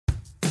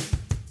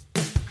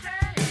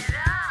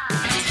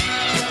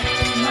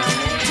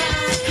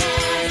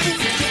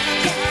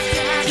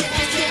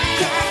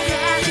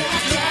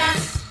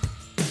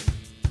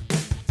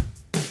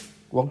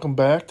Welcome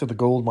back to the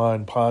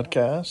Goldmine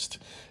Podcast.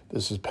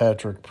 This is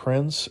Patrick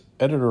Prince,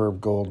 editor of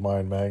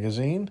Goldmine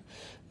Magazine,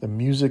 the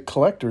music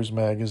collectors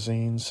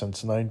magazine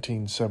since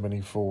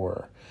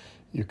 1974.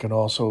 You can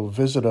also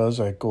visit us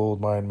at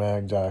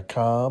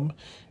goldminemag.com,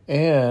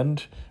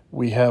 and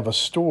we have a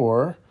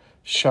store,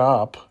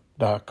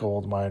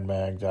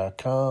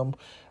 shop.goldminemag.com,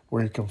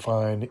 where you can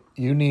find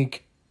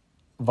unique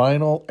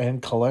vinyl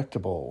and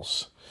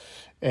collectibles.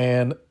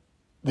 And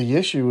the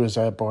issue is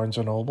at Barnes &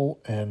 Noble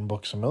and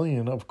Books A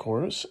Million, of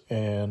course,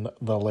 and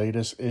the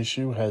latest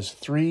issue has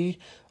 3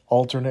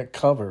 alternate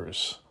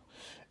covers,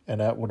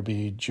 and that would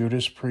be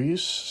Judas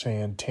Priest,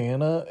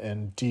 Santana,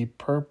 and Deep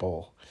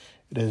Purple.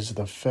 It is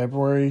the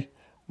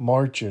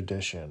February-March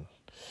edition.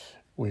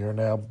 We are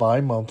now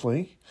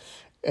bi-monthly,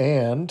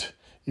 and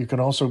you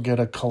can also get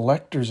a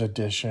collector's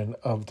edition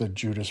of the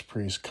Judas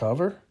Priest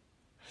cover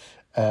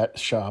at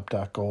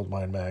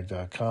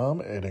shop.goldminemag.com.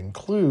 It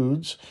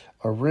includes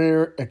a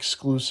rare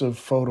exclusive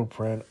photo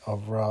print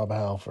of Rob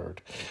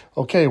Halford.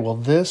 Okay, well,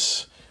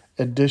 this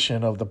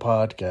edition of the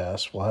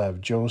podcast will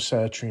have Joe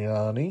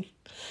Satriani,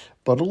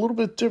 but a little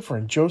bit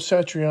different. Joe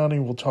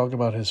Satriani will talk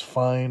about his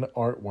fine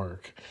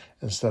artwork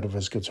instead of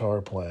his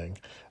guitar playing.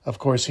 Of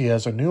course, he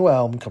has a new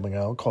album coming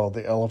out called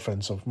The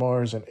Elephants of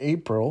Mars in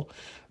April,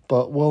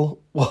 but we'll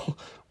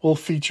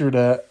feature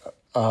that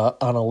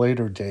on a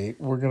later date.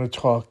 We're going to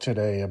talk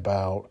today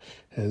about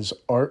his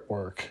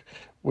artwork,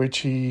 which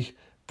he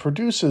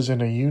produces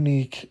in a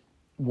unique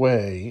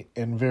way,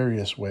 in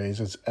various ways.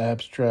 It's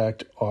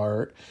abstract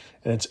art,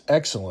 and it's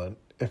excellent.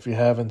 If you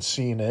haven't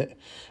seen it,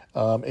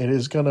 it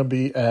is going to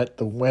be at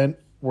the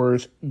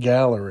Wentworth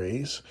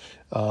Galleries.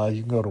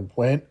 You can go to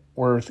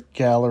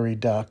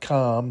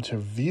wentworthgallery.com to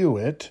view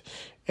it.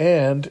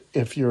 And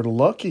if you're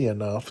lucky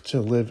enough to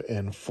live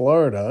in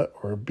Florida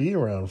or be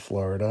around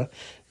Florida,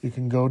 you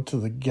can go to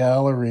the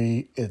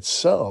gallery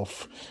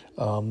itself.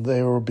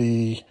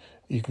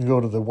 You can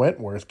go to the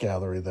Wentworth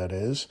Gallery, that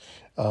is.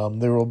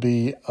 There will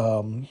be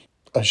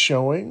a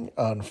showing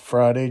on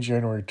Friday,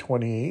 January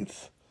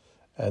 28th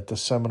at the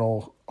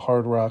Seminole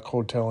Hard Rock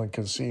Hotel and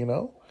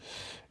Casino,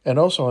 and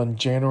also on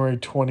January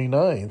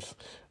 29th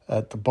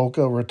at the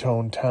Boca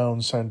Raton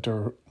Town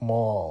Center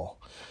Mall.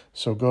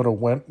 So go to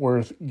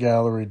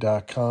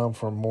wentworthgallery.com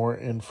for more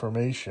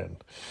information.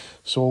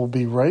 So we'll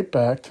be right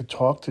back to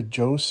talk to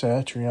Joe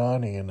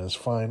Satriani and his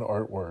fine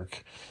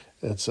artwork.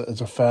 It's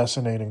a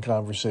fascinating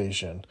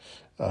conversation.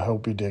 I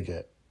hope you dig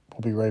it.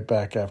 We'll be right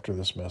back after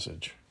this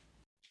message.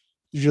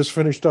 You just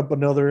finished up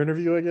another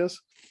interview, I guess?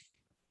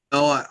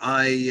 No,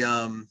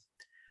 I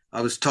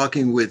was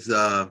talking with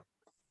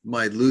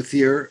my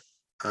luthier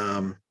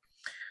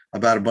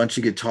about a bunch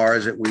of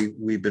guitars that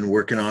we've been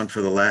working on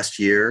for the last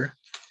year.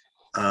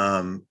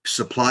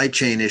 Supply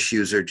chain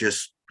issues are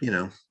just,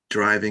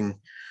 driving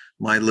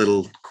my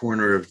little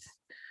corner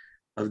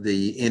of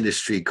the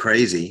industry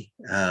crazy.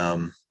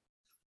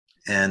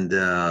 And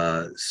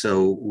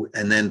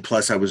then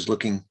plus I was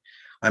looking,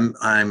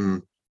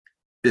 I'm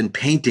been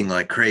painting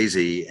like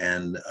crazy,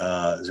 and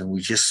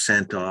we just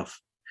sent off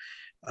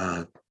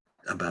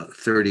about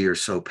 30 or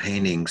so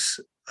paintings.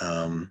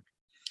 And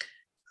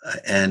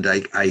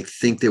I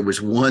think there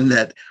was one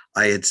that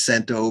I had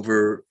sent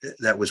over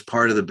that was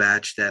part of the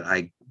batch that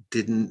I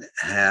didn't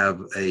have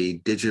a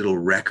digital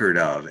record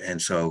of. And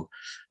so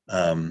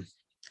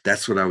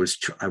that's what I was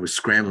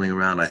scrambling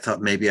around. I thought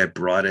maybe I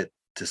brought it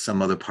to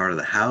some other part of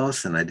the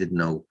house and I didn't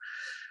know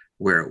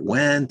where it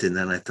went. And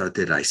then I thought,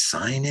 did I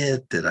sign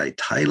it? Did I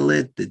title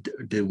it?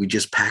 Did we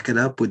just pack it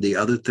up with the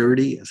other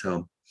 30?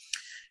 So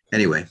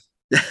anyway.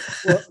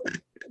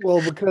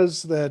 well,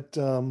 because that,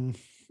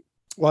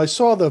 I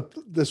saw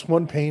this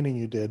one painting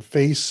you did,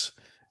 Face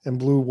and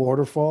Blue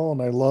Waterfall,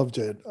 and I loved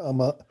it.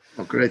 Oh,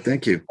 great.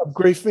 Thank you. I'm a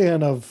great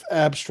fan of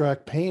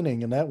abstract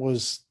painting, and that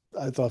was,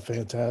 I thought,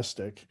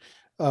 fantastic.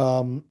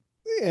 And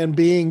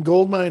being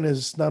Goldmine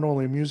is not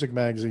only a music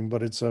magazine,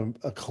 but it's a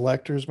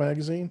collector's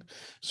magazine.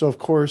 So, of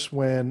course,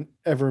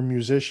 whenever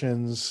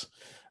musicians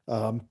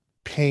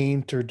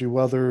paint or do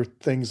other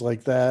things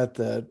like that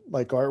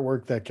like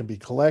artwork that can be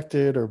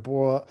collected or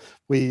bought,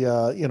 we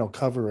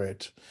cover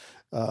it.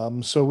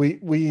 So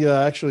we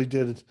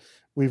actually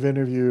we've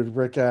interviewed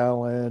Rick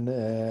Allen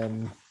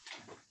and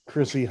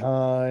Chrissie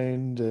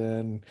Hynde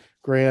and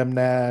Graham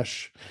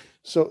Nash.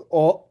 So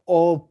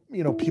all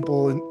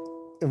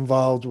people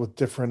involved with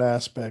different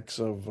aspects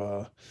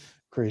of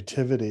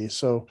creativity.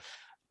 So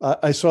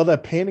I saw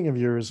that painting of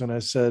yours and I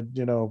said,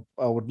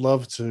 I would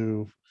love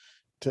to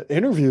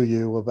interview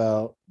you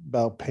about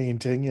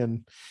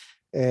painting,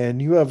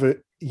 and you have a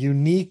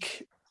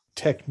unique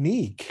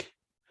technique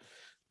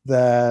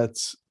that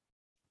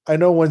I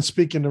know. When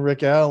speaking to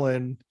Rick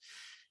Allen,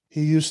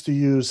 he used to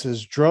use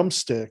his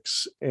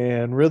drumsticks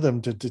and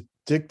rhythm to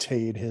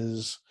dictate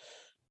his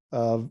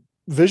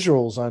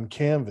visuals on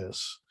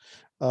canvas.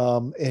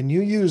 And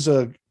you use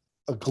a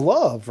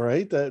glove,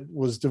 right, that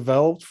was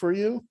developed for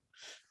you.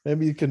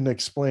 Maybe you can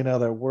explain how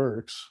that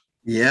works.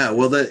 Yeah,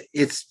 well,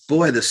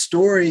 the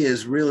story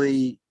is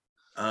really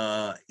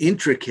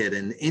intricate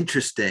and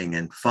interesting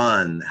and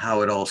fun,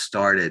 how it all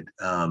started.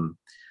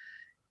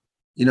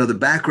 The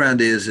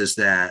background is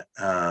that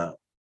I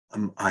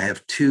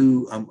have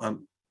two.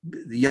 I'm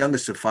the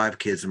youngest of five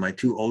kids, and my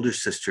two older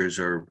sisters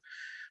are,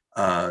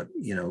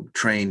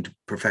 trained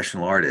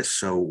professional artists.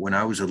 So when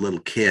I was a little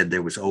kid,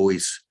 there was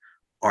always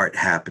art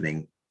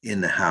happening in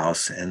the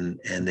house, and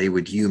they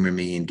would humor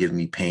me and give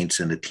me paints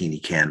and a teeny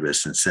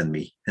canvas and send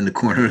me in the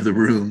corner of the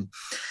room,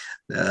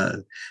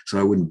 so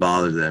I wouldn't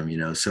bother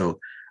them. So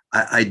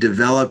I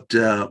developed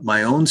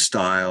my own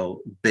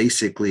style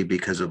basically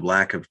because of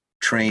lack of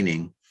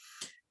training.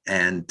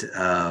 And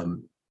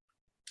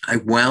I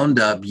wound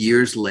up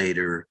years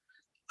later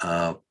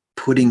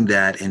putting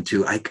that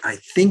into, I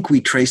think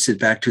we traced it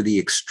back to the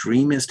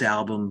Extremist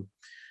album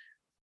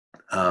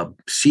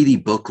CD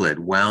booklet,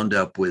 wound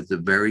up with the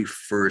very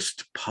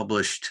first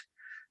published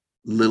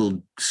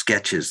little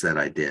sketches that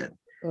I did.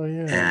 Oh,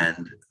 yeah.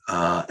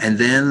 And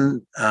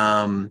then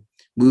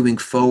moving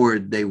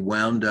forward, they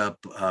wound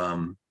up,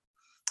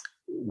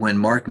 when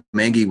Mark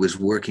Mengy was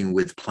working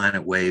with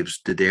Planet Waves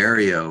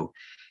D'Addario,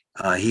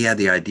 he had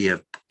the idea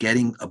of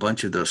getting a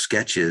bunch of those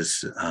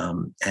sketches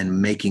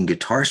and making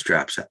guitar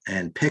straps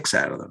and picks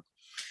out of them.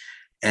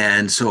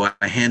 And so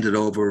I handed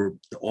over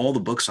all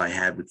the books I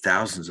had with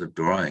thousands of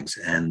drawings.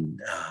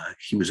 And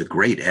he was a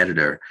great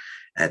editor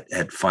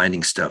at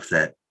finding stuff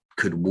that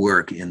could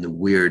work in the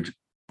weird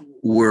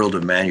world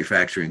of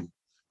manufacturing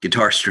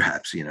guitar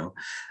straps. There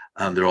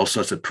are all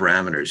sorts of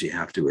parameters you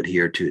have to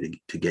adhere to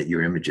get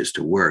your images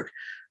to work.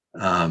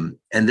 And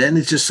then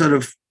it just sort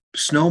of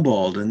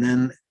snowballed. And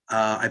then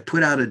I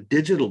put out a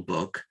digital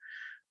book.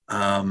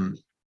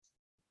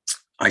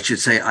 I should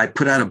say I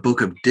put out a book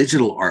of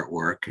digital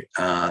artwork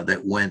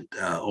that went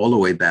all the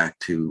way back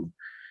to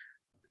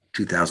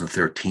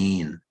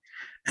 2013.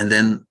 And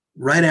then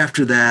right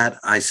after that,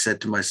 I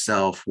said to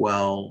myself,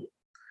 well,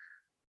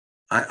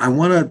 I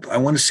want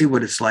to see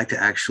what it's like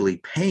to actually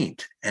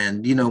paint.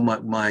 And,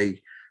 my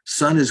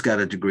son has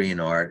got a degree in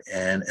art,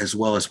 and as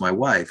well as my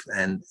wife.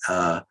 And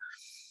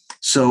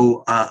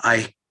so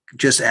I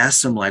just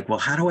asked him, like, well,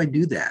 how do I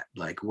do that?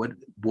 Like,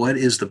 what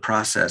is the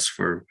process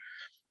for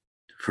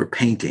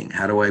painting?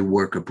 How do I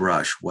work a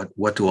brush?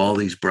 What do all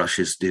these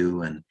brushes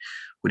do? And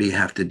what do you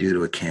have to do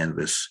to a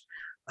canvas?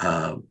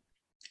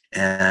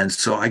 And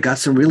so I got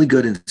some really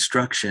good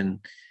instruction,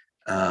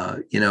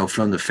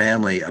 from the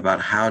family about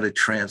how to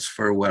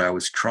transfer what I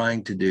was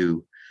trying to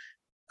do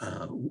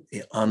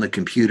on the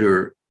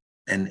computer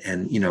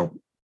and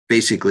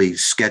basically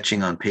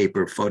sketching on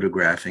paper,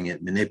 photographing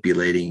it,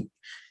 manipulating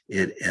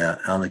it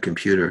on the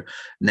computer.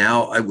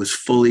 Now I was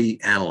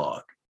fully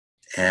analog.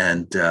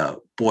 And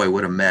boy,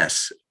 what a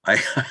mess.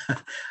 I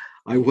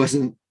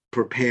wasn't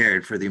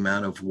prepared for the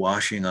amount of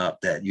washing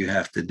up that you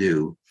have to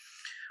do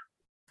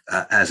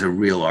as a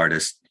real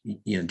artist,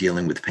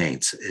 dealing with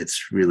paints.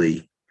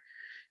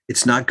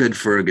 It's not good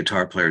for a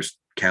guitar player's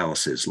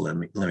calluses. Let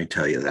me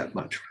tell you that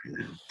much right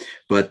now.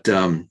 But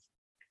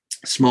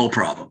small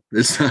problem.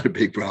 It's not a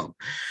big problem.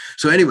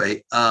 So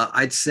anyway,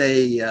 I'd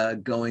say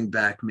going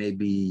back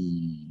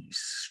maybe,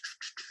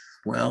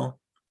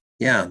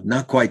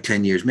 not quite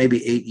 10 years,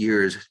 maybe 8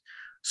 years,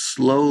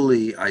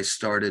 slowly I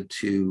started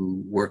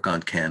to work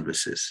on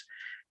canvases.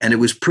 And it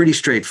was pretty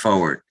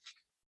straightforward.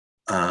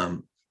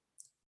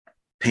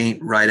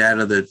 Paint right out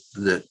of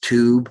the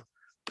tube,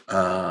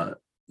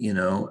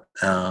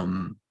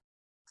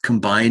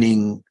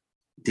 combining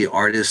the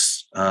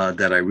artists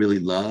that I really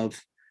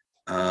love,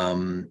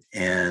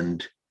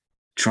 and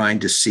trying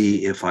to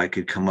see if I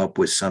could come up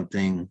with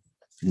something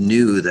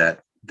new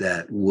that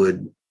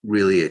would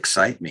really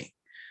excite me.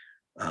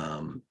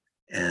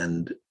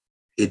 And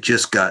it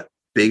just got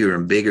bigger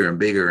and bigger and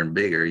bigger and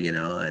bigger,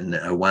 and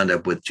I wound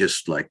up with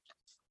just like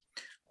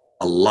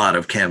a lot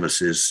of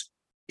canvases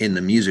in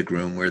the music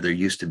room where there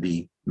used to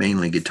be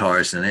mainly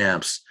guitars and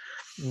amps.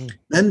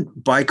 Then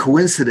by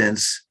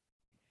coincidence,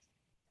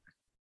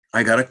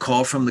 I got a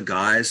call from the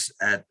guys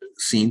at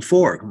Scene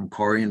 4, from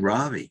Corey and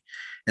Ravi.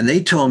 And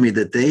they told me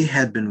that they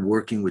had been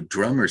working with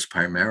drummers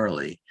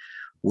primarily,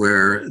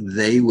 where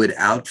they would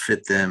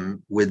outfit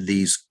them with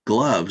these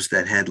gloves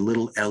that had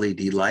little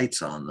LED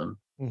lights on them.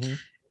 Mm-hmm.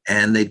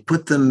 And they'd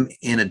put them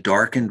in a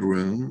darkened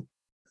room,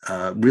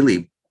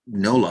 really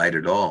no light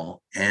at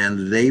all.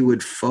 And they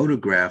would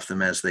photograph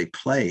them as they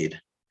played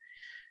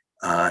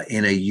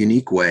in a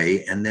unique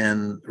way. And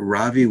then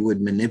Ravi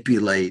would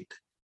manipulate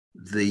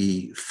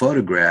the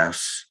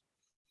photographs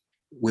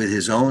with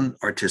his own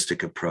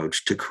artistic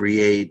approach to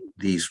create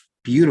these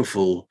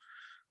beautiful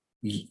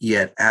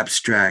yet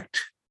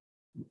abstract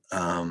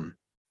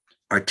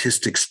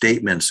artistic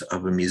statements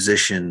of a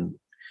musician,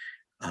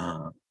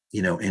 in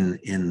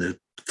the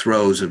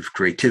throes of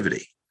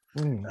creativity.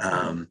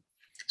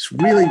 It's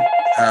really,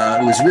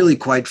 it was really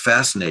quite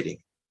fascinating.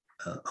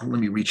 Let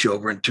me reach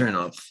over and turn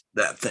off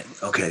that thing.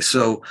 Okay,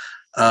 so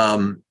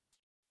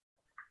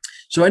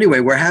anyway,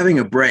 we're having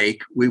a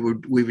break. We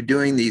were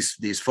doing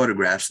these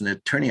photographs, and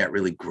they're turning out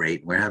really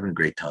great. We're having a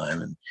great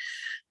time,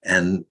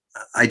 and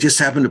I just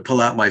happened to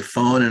pull out my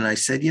phone, and I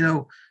said,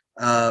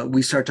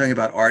 we start talking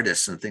about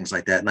artists and things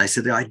like that, and I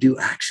said, I do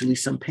actually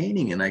some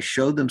painting, and I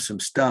showed them some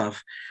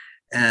stuff,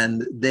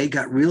 and they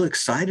got real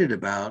excited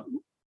about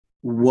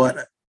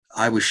what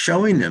I was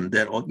showing them.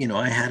 That, you know,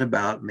 I had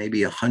about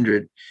maybe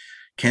 100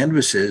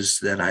 canvases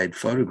that I had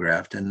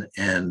photographed,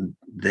 and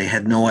they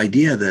had no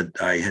idea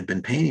that I had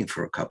been painting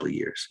for a couple of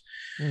years.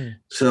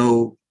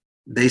 So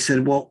they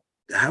said, well,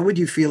 how would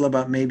you feel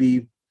about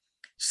maybe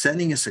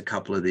sending us a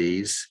couple of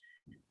these,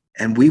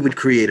 and we would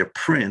create a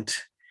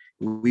print.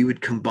 We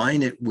would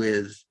combine it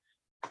with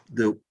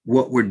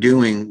what we're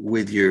doing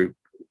with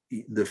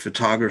the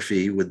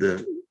photography with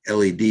the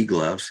LED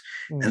gloves,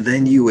 and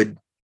then you would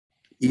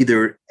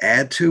either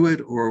add to it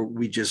or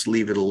we just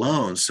leave it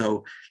alone.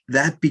 So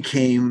that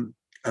became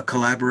a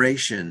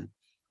collaboration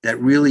that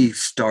really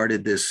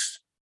started this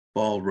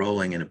ball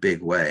rolling in a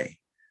big way.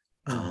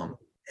 And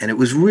it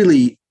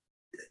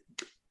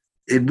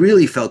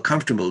really felt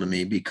comfortable to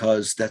me,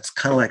 because that's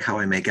kind of like how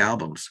I make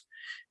albums.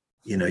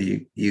 You know,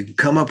 you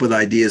come up with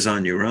ideas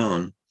on your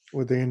own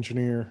with the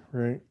engineer,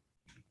 right?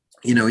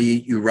 You know,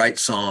 you write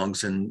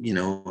songs and, you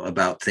know,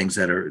 about things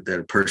that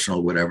are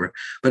personal, whatever.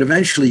 But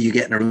eventually you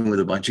get in a room with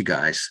a bunch of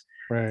guys,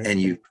 right,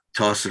 and you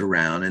toss it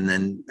around. And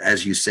then,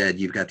 as you said,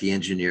 you've got the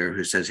engineer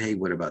who says, hey,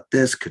 what about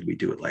this? Could we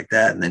do it like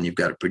that? And then you've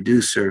got a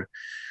producer,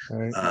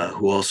 right,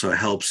 who also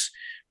helps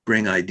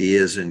bring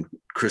ideas and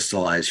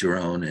crystallize your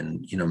own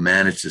and, you know,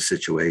 manage the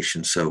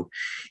situation. So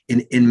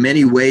in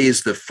many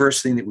ways, the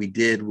first thing that we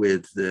did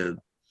with the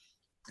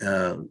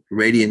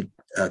Radiant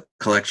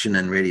collection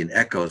and Radiant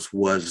Echoes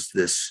was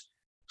this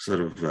sort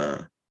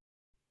of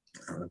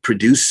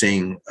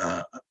producing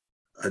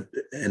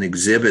an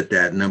exhibit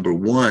that, number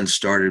one,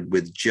 started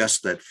with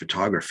just that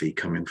photography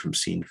coming from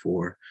Scene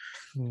 4.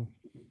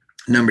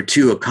 Number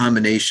two, a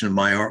combination of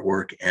my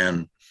artwork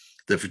and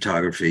the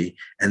photography.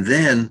 And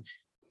then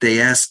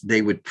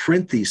they would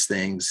print these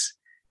things,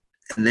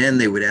 and then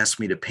they would ask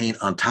me to paint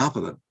on top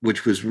of them,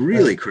 which was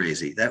really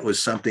crazy. That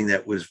was something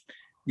that was,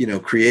 you know,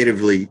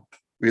 creatively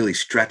really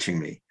stretching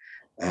me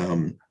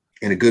in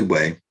a good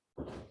way.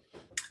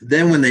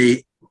 Then when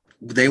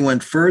they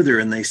went further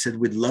and they said,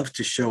 we'd love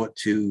to show it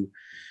to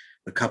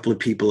a couple of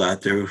people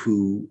out there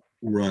who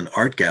run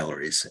art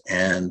galleries.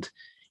 And,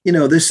 you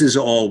know, this is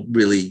all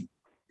really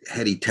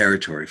heady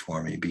territory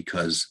for me,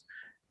 because,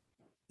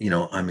 you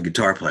know, I'm a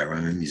guitar player,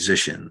 I'm a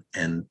musician,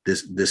 and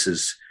this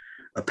is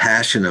a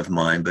passion of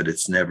mine, but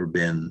it's never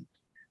been,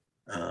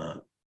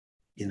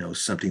 you know,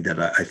 something that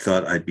I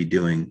thought I'd be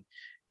doing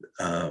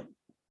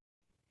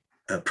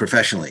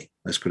professionally.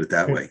 Let's put it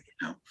that way.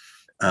 You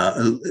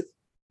know,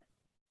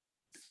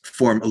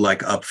 form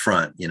like up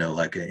front, you know,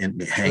 like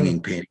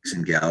hanging paintings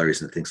in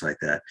galleries and things like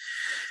that.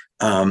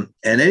 And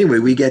anyway,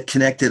 we get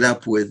connected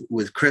up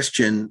with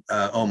Christian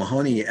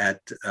O'Mahony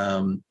at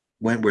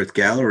Wentworth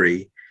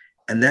Gallery.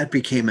 And that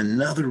became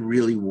another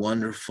really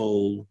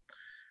wonderful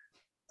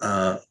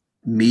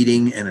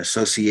meeting and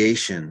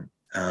association.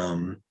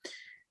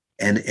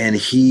 And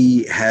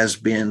he has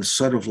been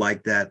sort of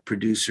like that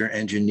producer,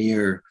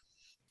 engineer,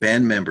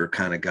 band member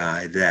kind of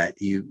guy that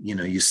you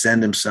know, you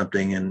send him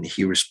something and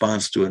he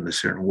responds to it in a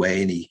certain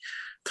way, and he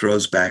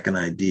throws back an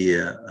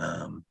idea,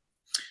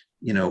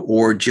 you know,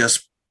 or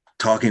just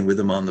talking with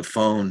him on the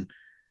phone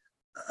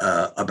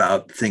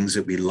about things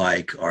that we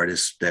like,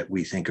 artists that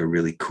we think are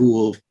really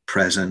cool,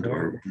 present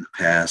or in the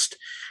past.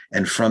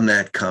 And from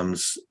that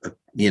comes,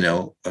 you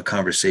know, a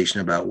conversation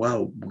about,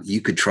 well,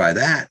 you could try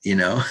that, you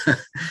know.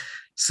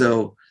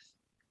 So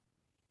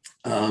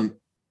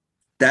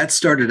that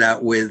started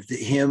out with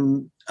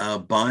him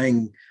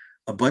buying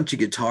a bunch of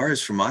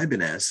guitars from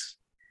Ibanez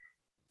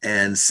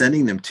and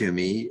sending them to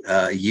me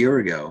a year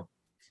ago.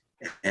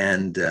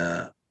 And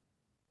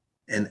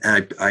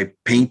I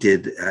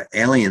painted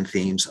alien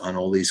themes on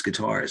all these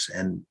guitars,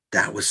 and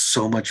that was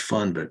so much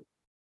fun. But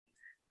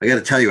I got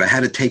to tell you, I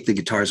had to take the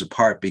guitars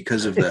apart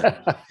because of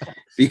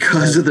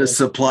the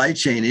supply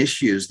chain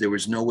issues. There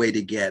was no way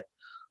to get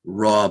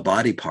raw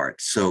body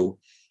parts, so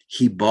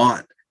he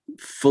bought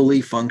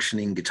fully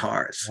functioning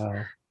guitars.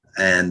 Wow.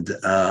 And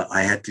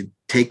I had to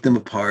take them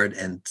apart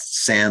and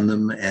sand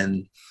them,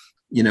 and,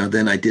 you know,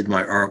 then I did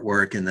my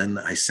artwork, and then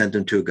I sent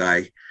them to a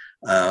guy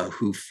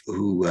who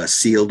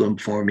sealed them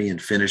for me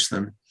and finished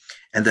them,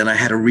 and then I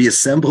had to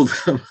reassemble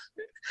them.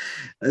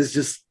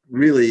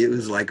 It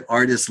was like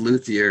artist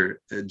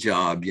luthier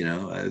job, you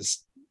know.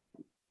 It's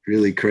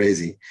really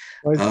crazy.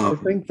 I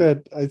think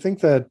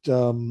that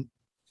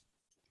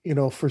you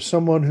know, for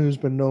someone who's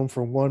been known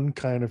for one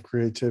kind of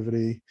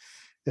creativity,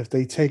 if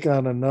they take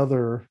on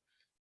another,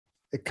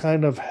 it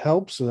kind of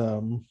helps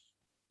them,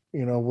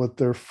 you know, with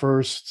their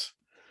first,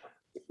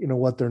 you know,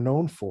 what they're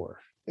known for.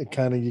 It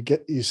kind of,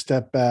 you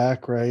step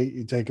back, right?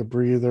 You take a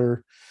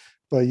breather,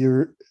 but I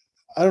don't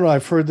know,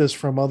 I've heard this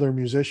from other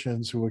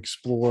musicians who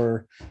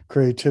explore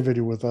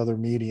creativity with other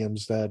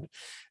mediums, that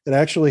it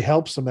actually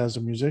helps them as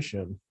a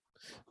musician.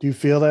 Do you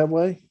feel that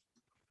way?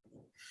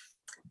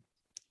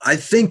 I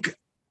think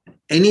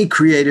any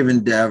creative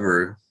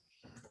endeavor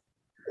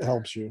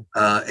helps you.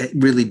 It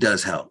really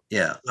does help.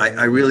 Yeah.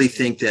 I really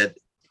think that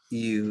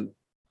you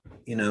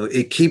know,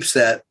 it keeps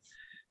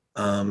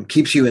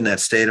you in that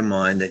state of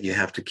mind that you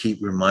have to keep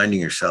reminding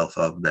yourself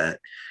of, that,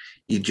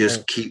 You Right.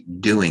 just keep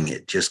doing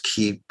it, just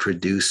keep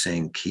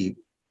producing, keep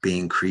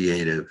being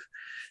creative.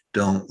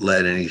 Don't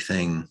let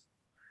anything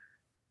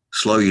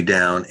slow you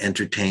down,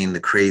 entertain the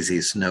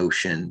craziest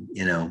notion,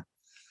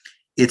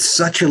 it's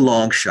such a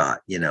long shot,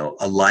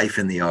 a life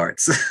in the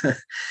arts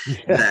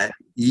Yeah. that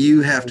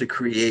you have to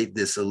create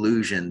this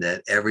illusion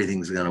that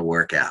everything's going to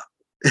work out.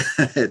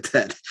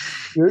 that,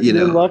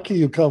 You're lucky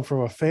you come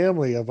from a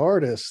family of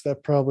artists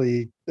that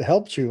probably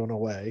helped you in a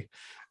way,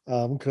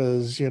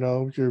 because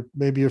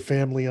maybe your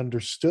family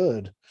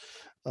understood,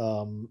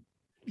 um,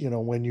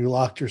 when you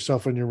locked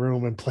yourself in your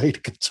room and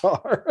played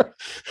guitar.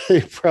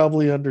 They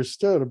probably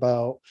understood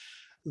about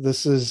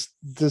this.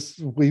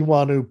 We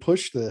want to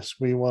push this.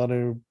 We want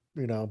to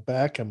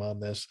back him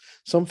on this.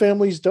 Some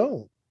families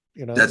don't.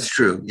 You know. that's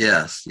true.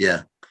 Yes.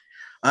 Yeah.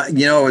 I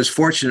was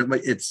fortunate,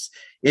 but it's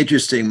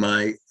interesting.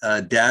 My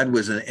dad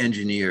was an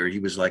engineer. He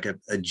was like a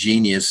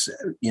genius,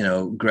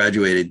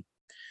 graduated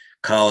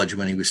college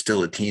when he was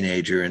still a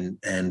teenager.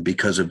 And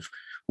because of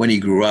when he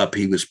grew up,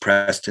 he was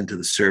pressed into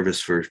the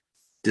service for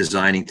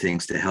designing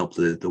things to help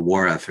the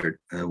war effort,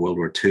 World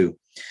War II.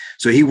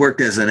 So he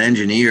worked as an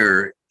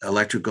engineer,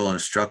 electrical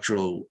and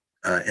structural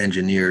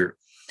engineer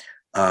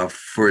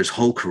for his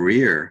whole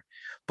career.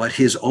 But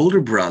his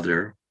older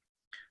brother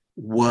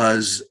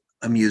was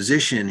a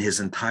musician his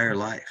entire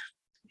life.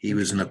 He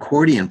was an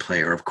accordion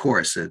player, of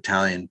course,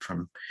 Italian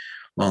from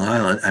Long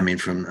Island. I mean,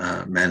 from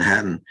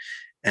Manhattan,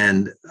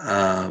 and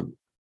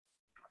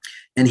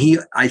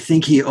I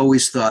think he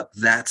always thought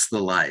that's the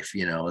life.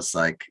 It's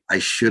like I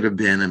should have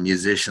been a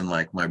musician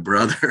like my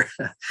brother.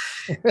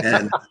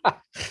 And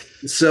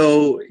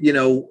so,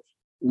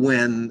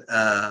 when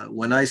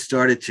I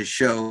started to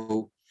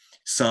show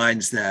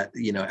signs that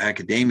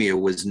academia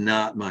was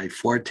not my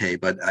forte,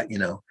 but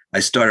I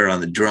started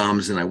on the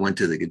drums and I went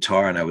to the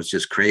guitar and I was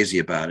just crazy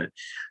about it.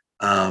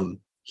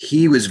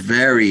 He was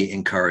very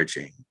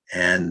encouraging.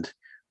 And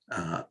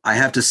I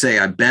have to say,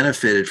 I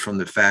benefited from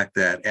the fact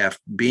that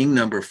after being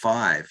number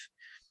 5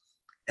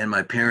 and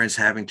my parents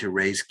having to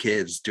raise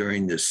kids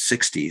during the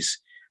 60s,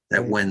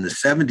 that when the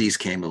 70s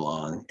came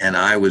along and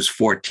I was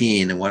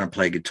 14 and wanted to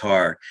play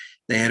guitar,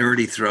 they had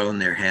already thrown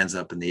their hands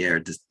up in the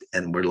air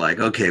and were like,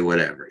 okay,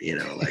 whatever,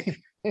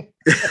 like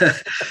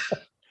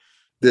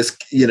this,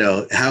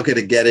 how could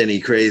it get any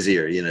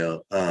crazier,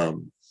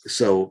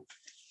 so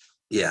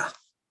yeah.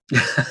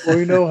 Well,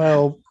 you know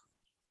how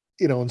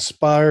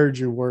inspired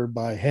you were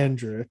by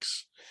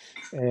Hendrix,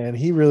 and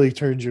he really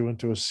turned you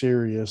into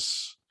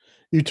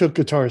you took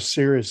guitar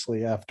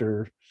seriously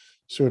after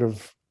sort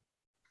of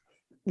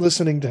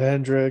listening to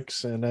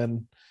Hendrix. And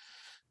then,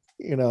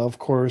 of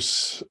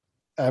course,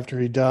 after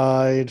he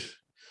died,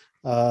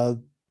 uh,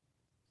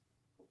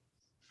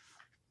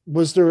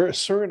 was there a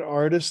certain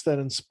artist that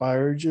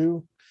inspired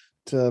you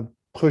to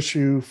push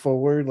you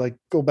forward? Like,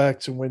 go back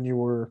to when you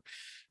were,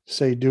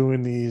 say,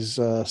 doing these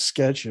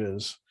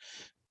sketches,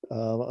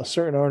 a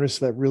certain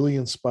artist that really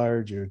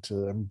inspired you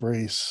to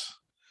embrace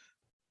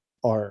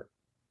art?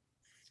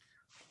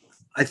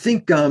 I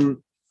think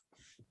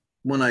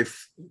when I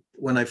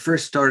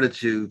first started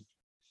to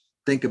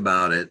think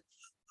about it,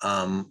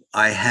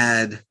 I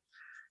had,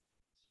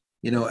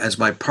 as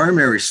my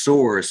primary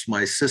source,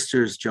 my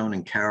sisters Joan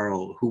and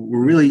Carol, who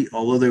were really,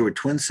 although they were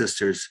twin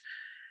sisters,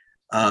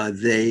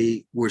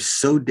 they were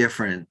so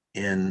different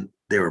in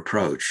their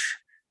approach.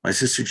 My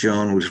sister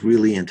Joan was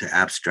really into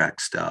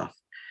abstract stuff,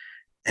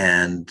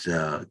 and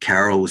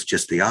Carol was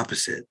just the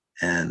opposite.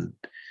 And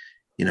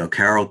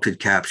Carol could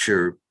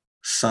capture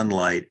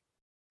sunlight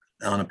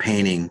on a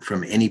painting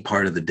from any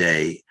part of the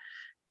day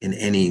in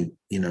any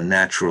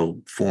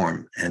natural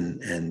form,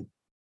 and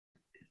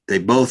they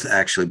both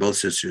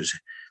sisters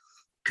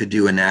could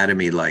do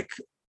anatomy like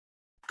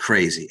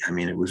crazy. I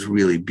mean, it was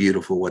really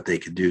beautiful what they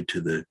could do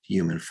to the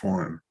human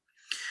form.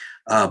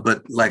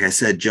 But like I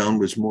said, Joan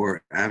was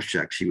more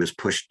abstract. She was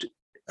pushed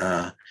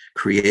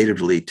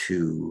creatively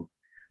to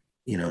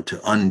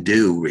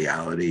undo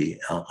reality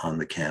on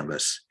the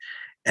canvas.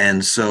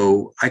 And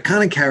so I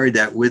kind of carried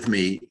that with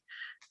me.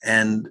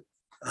 And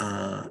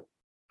I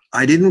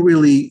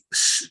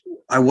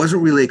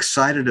wasn't really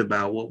excited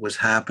about what was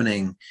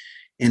happening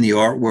in the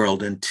art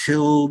world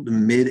until the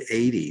mid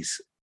 80s.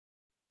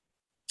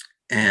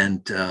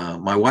 And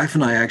my wife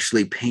and I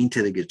actually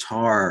painted a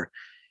guitar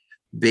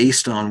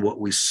based on what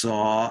we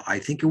saw. I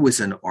think it was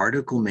an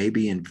article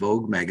maybe in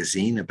Vogue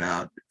magazine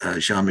about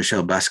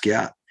Jean-Michel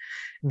Basquiat.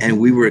 And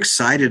we were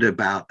excited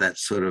about that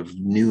sort of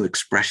new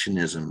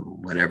expressionism,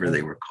 whatever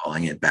they were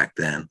calling it back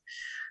then.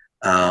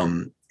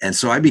 And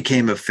so I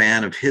became a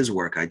fan of his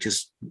work. I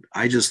just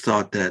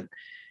thought that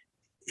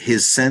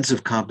his sense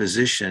of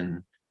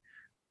composition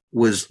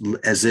was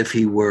as if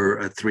he were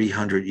a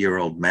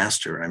 300-year-old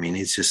master. I mean,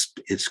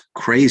 it's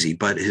crazy.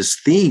 But his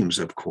themes,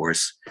 of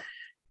course,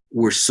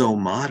 were so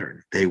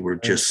modern. They were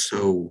just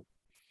so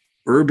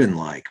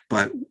urban-like.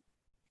 But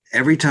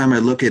every time I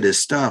look at his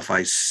stuff,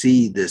 I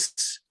see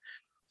this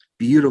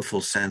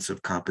beautiful sense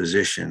of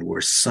composition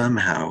where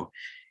somehow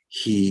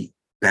he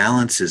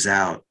balances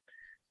out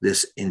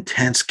this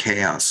intense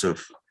chaos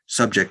of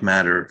subject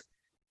matter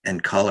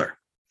and color.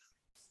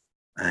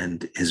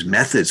 and his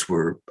methods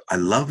were, I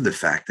love the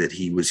fact that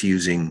he was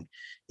using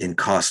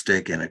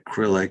encaustic and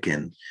acrylic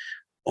and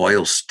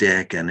oil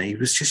stick, and he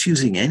was just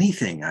using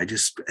anything. I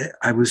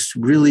was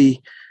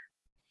really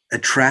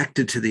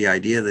attracted to the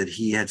idea that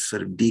he had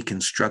sort of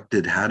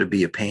deconstructed how to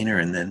be a painter,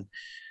 and then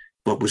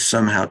but was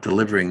somehow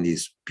delivering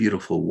these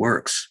beautiful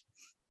works,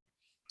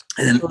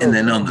 and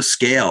then on the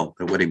scale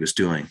of what he was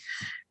doing.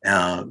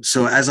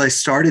 So as I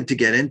started to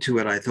get into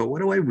it, I thought,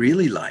 what do I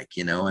really like,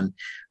 and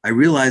I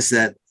realized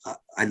that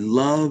I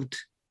loved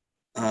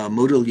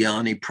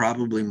Modigliani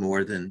probably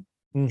more than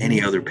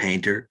any other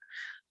painter.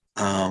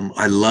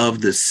 I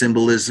love the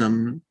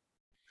symbolism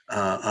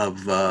of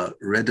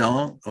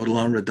Redon,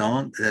 Odilon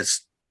Redon.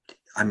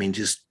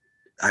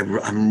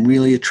 I'm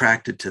really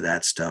attracted to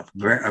that stuff.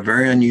 A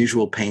very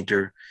unusual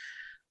painter,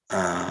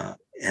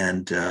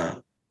 and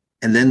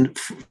then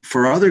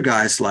for other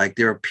guys, like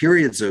there are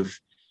periods of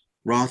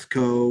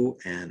Rothko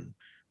and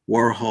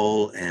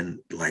Warhol and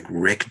like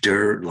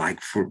Richter, like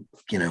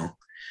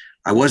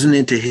I wasn't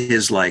into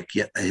his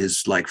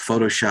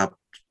Photoshop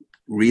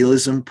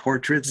realism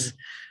portraits.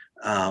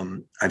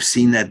 I've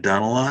seen that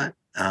done a lot,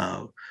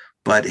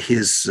 but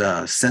his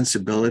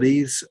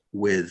sensibilities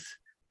with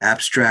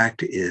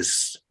abstract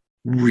is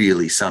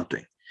really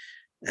something.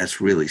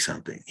 That's really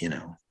something,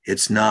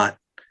 it's not,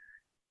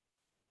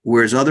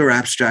 whereas other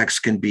abstracts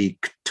can be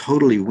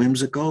totally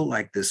whimsical,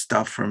 like this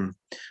stuff from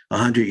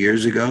 100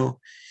 years ago.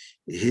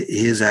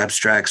 His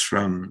abstracts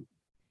from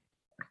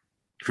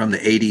the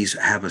 80s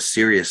have a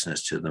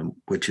seriousness to them,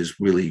 which is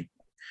really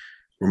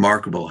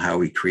remarkable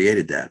how he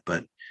created that.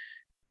 But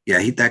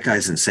yeah, that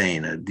guy's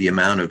insane. The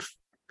amount of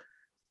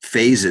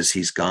phases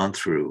he's gone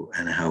through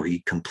and how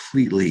he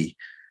completely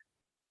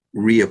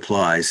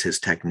reapplies his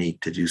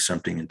technique to do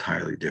something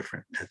entirely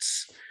different.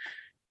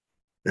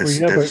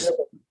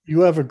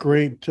 You have a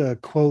great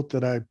quote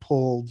that I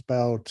pulled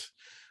about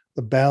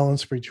the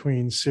balance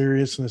between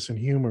seriousness and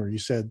humor. You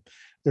said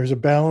there's a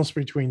balance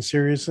between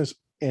seriousness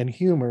and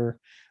humor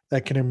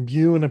that can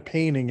imbue in a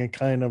painting a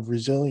kind of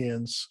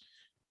resilience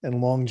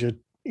and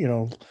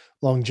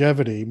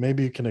longevity.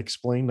 Maybe you can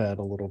explain that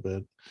a little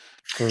bit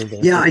further.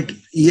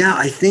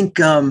 I think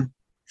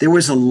there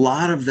was a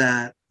lot of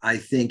that. I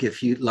think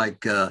if you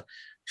like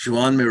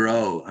Joan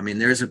Miro, I mean,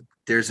 there's a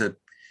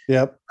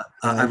yep.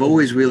 I've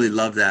always really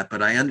loved that,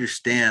 but I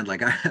understand.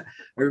 Like I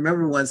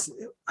remember once,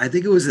 I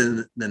think it was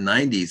in the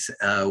 90s,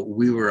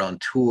 we were on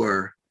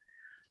tour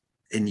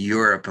in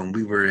Europe, and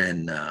we were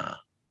in,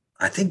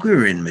 I think we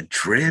were in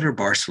Madrid or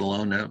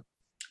Barcelona,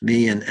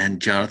 me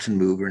and Jonathan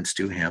Mover and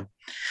Stu Ham.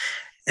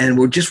 And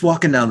we're just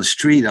walking down the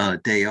street on a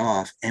day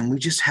off, and we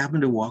just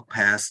happened to walk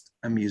past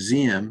a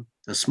museum,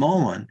 a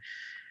small one,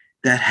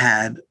 that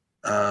had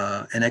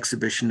an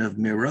exhibition of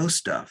Miro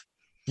stuff.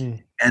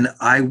 And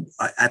I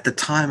at the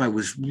time I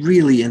was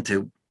really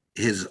into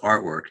his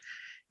artwork,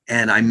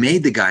 and I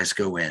made the guys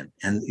go in,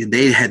 and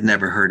they had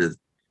never heard of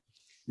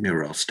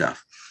Miro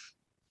stuff,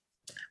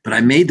 but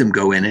I made them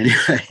go in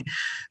anyway.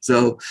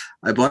 So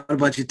I bought a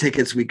bunch of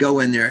tickets. We go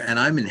in there, and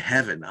I'm in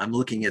heaven. I'm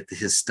looking at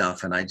his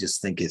stuff, and I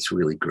just think it's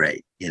really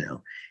great,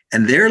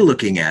 and they're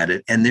looking at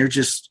it, and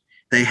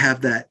they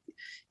have that,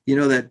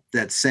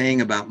 that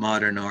saying about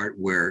modern art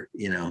where,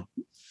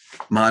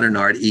 modern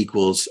art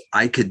equals,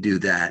 I could do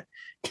that.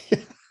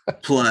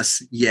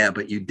 Plus, yeah,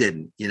 but you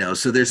didn't,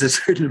 so there's a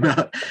certain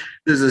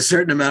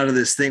amount of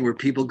this thing where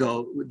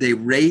people they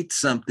rate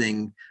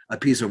something, a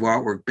piece of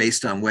artwork,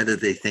 based on whether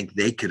they think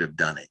they could have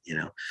done it,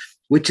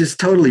 which is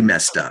totally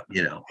messed up,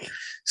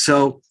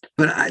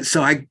 but I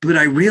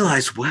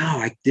realized,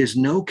 wow, there's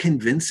no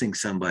convincing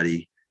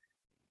somebody,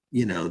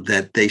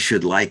 that they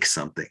should like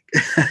something.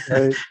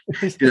 Right.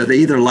 They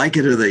either like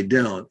it or they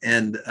don't.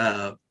 And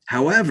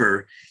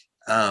however,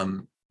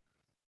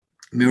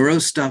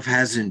 Miro's stuff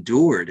has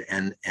endured,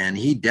 and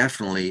he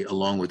definitely,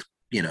 along with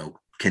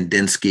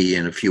Kandinsky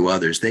and a few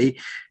others, they,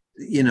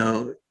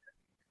 the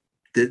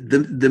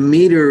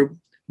meter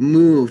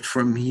moved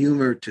from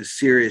humor to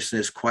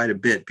seriousness quite a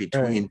bit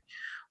between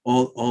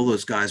all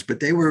those guys. But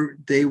they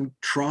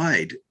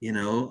tried,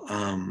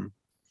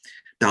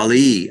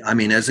 Dali, I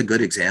mean, as a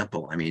good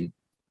example. I mean,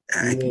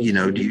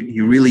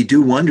 you really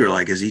do wonder,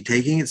 like, is he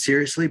taking it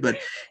seriously? But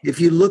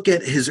if you look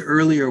at his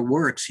earlier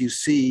works, you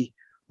see,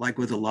 like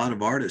with a lot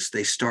of artists,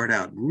 they start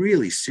out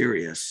really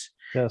serious.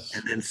 Yes.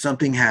 And then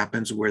something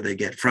happens where they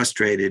get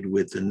frustrated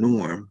with the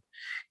norm,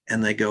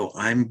 and they go,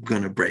 I'm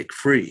going to break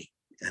free.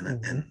 And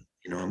I'm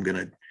going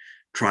to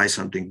try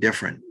something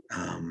different.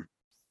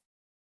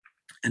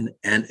 And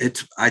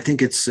I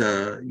think it's,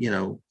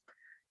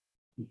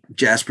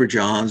 Jasper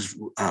Johns,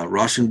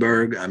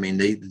 Rauschenberg. I mean,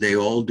 they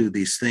all do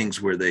these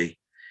things where they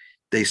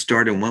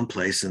start in one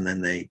place, and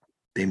then they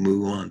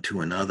move on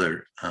to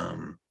another.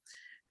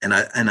 And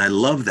I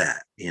love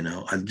that,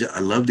 I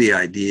love the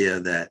idea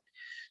that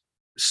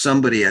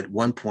somebody at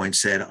one point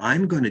said,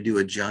 I'm going to do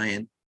a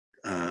giant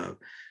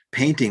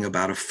painting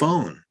about a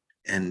phone.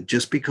 And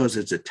just because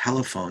it's a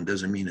telephone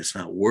doesn't mean it's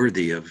not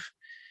worthy of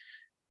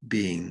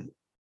being,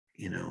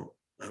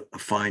 a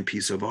fine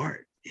piece of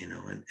art,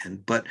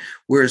 but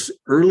whereas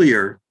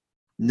earlier,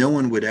 no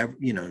one would ever,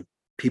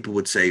 people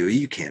would say, well,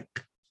 you can't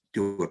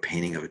do a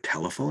painting of a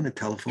telephone. A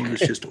telephone is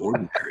just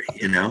ordinary,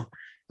 you know.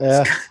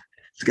 Yeah.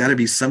 It's got to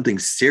be something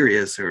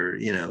serious or,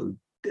 you know,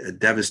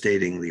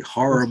 devastatingly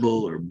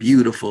horrible or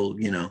beautiful,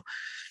 you know.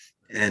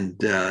 And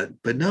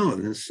but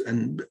no,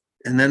 and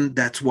then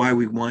that's why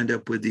we wind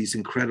up with these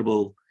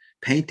incredible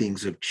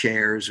paintings of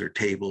chairs or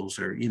tables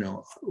or, you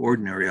know,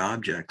 ordinary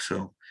objects.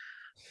 So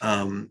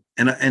and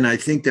I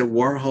think that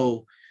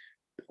Warhol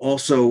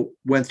also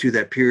went through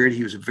that period.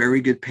 He was a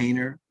very good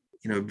painter,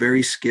 you know,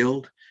 very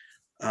skilled.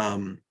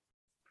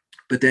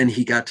 But then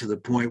he got to the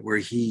point where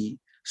he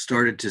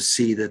started to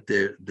see that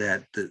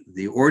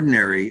the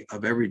ordinary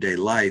of everyday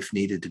life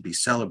needed to be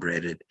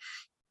celebrated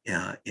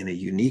in a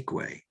unique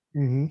way.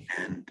 Mm-hmm.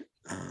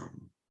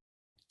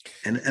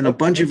 And a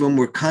bunch of them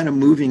were kind of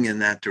moving in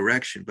that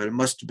direction, but it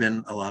must have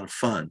been a lot of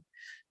fun,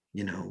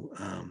 you know,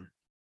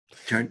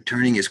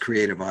 turning his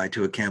creative eye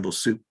to a Campbell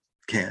soup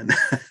can.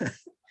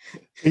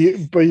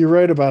 But you're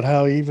right about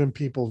how even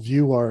people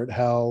view art,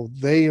 how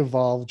they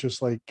evolve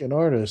just like an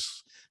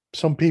artist.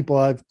 Some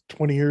people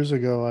 20 years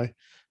ago, I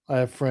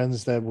have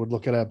friends that would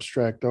look at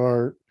abstract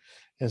art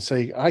and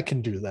say, I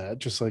can do that,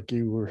 just like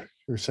you're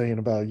saying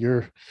about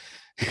your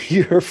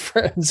your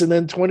friends. And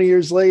then 20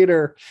 years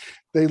later,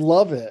 they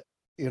love it,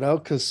 you know,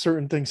 because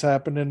certain things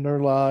happen in their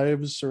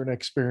lives, certain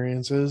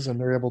experiences, and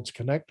they're able to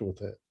connect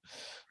with it.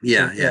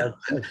 Yeah, So, yeah.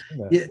 I've seen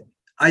that. Yeah.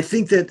 I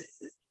think that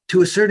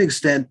to a certain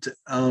extent,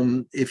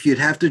 if you'd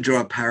have to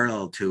draw a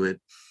parallel to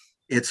it,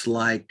 it's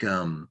like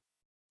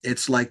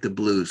the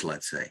blues,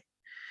 let's say.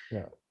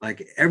 Yeah.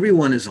 Like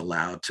everyone is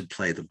allowed to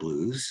play the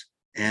blues.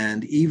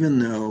 And even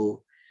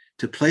though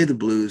to play the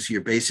blues, you're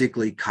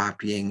basically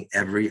copying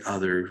every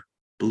other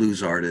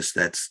blues artist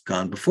that's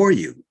gone before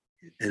you.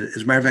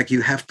 As a matter of fact, you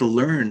have to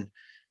learn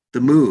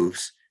the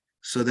moves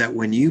so that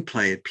when you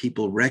play it,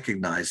 people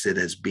recognize it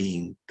as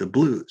being the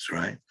blues,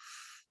 right?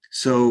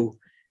 So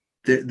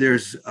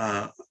there's,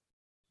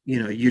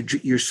 you know,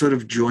 you're sort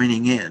of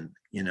joining in,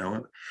 you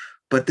know.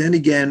 But then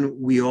again,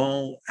 we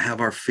all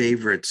have our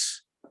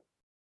favorites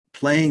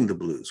playing the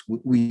blues.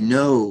 We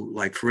know,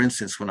 like for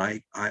instance, when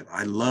I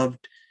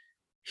loved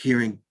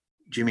hearing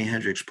Jimi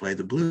Hendrix play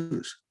the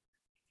blues.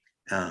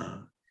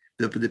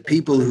 The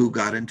people who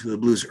got into the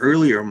blues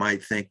earlier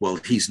might think, well,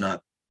 he's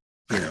not,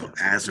 you know,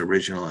 as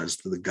original as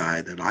the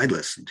guy that I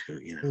listened to.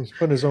 You know, He's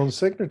put his own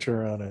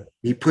signature on it.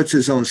 He puts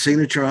his own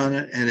signature on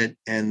it,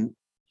 and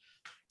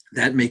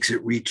that makes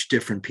it reach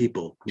different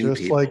people,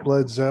 Just people. like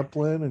Led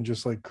Zeppelin and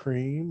just like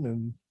Cream,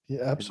 and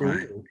yeah,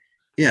 absolutely. Right.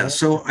 Yeah.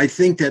 So I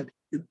think that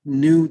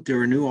there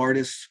are new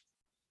artists.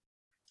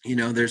 You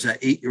know, there's an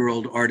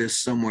 8-year-old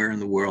artist somewhere in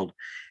the world,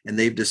 and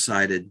they've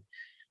decided,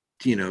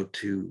 you know,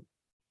 to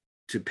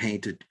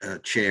paint a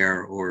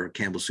chair or a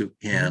Campbell soup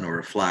can or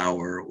a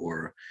flower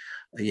or,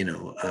 you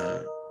know,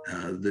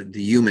 the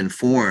human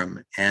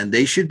form, and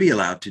they should be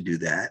allowed to do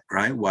that,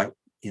 right? Why,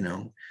 you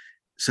know,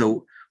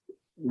 so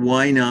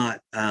why not?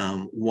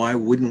 Why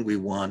wouldn't we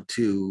want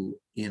to,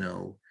 you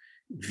know,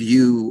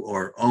 view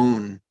or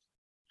own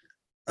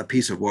a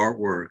piece of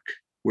artwork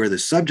where the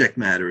subject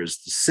matter is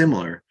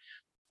similar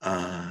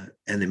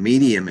and the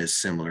medium is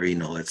similar? You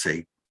know, let's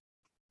say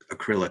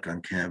acrylic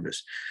on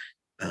canvas.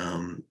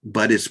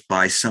 But it's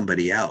by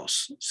somebody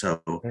else.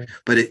 So,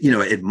 but it, you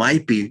know, it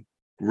might be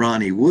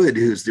Ronnie Wood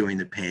who's doing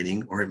the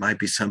painting, or it might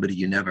be somebody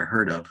you never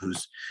heard of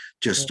who's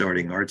just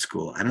starting art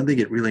school. I don't think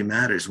it really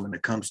matters when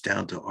it comes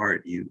down to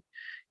art. It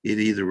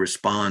either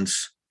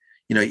responds,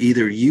 you know,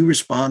 either you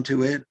respond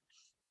to it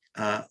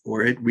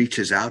or it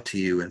reaches out to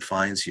you and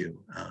finds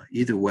you.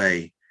 Either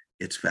way,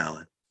 it's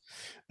valid.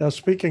 Now,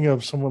 speaking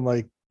of someone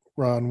like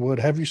Ron Wood,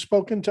 have you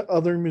spoken to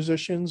other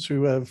musicians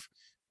who have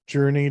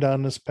journeyed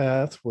on this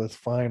path with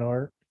fine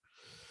art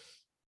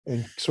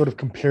and sort of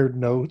compared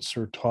notes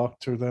or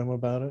talked to them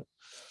about it?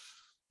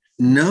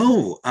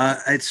 No,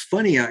 it's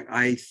funny.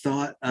 I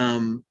thought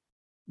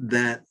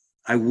that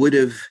I would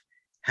have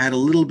had a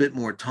little bit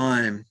more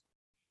time.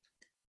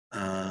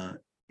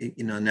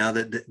 You know, now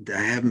that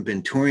I haven't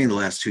been touring the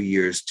last 2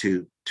 years,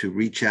 to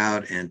reach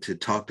out and to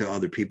talk to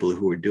other people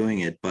who are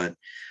doing it. But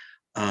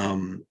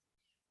you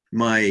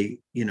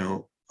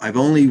know, I've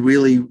only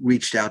really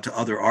reached out to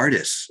other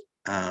artists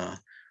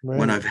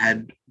when I've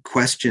had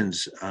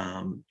questions,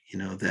 you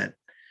know, that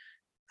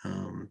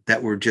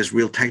were just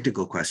real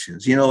technical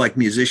questions. You know, like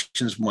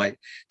musicians might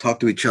talk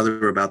to each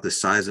other about the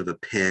size of a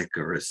pick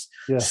or a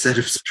set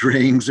of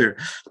strings or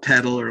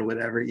pedal or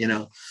whatever, you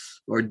know,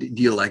 or do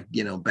you like,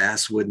 you know,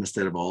 basswood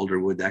instead of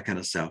alderwood, that kind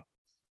of stuff.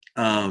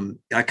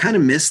 I kind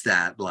of miss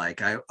that.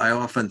 Like I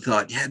often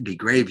thought, yeah, it'd be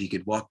great if you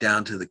could walk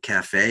down to the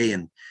cafe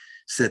and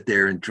sit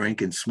there and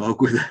drink and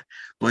smoke with a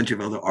bunch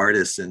of other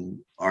artists and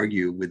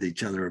argue with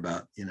each other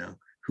about, you know,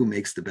 who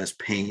makes the best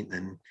paint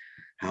and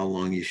how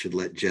long you should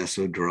let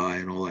gesso dry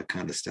and all that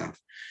kind of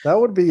stuff. That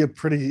would be a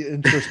pretty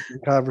interesting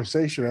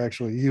conversation,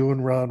 actually. You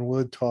and Ron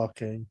Wood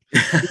talking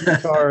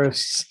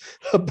guitarists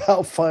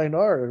about fine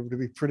art. It would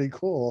be pretty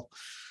cool.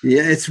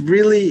 Yeah, it's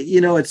really, you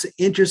know, it's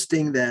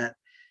interesting that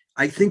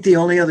I think the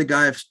only other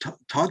guy I've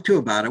talked to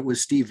about it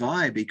was Steve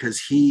Vai,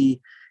 because he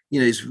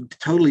he's a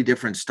totally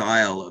different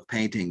style of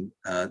painting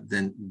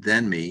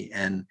than me,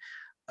 and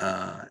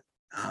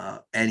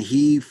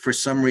he for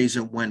some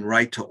reason went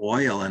right to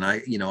oil, and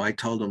I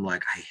told him,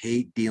 like, I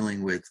hate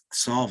dealing with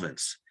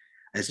solvents.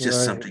 It's just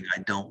Right. something I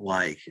don't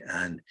like,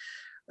 and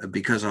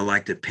because I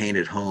like to paint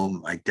at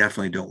home, I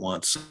definitely don't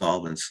want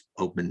solvents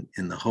open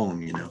in the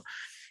home.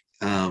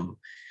 Um,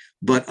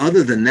 but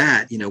other than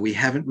that, we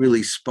haven't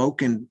really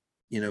spoken,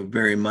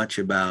 very much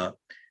about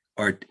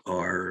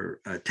our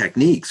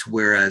techniques.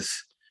 Whereas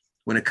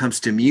when it comes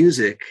to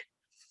music,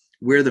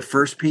 we're the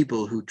first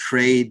people who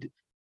trade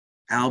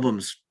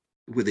albums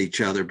with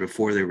each other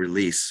before they're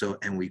released. So,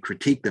 and we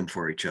critique them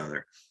for each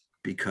other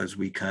because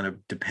we kind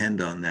of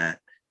depend on that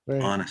Right.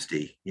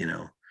 honesty,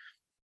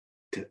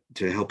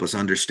 to help us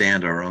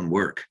understand our own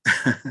work.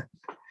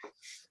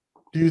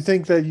 Do you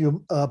think that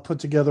you put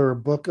together a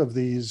book of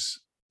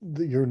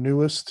your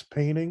newest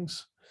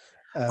paintings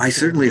I after?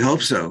 certainly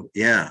hope so.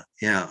 Yeah.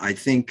 Yeah. I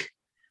think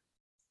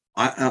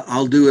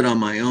I'll do it on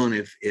my own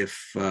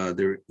if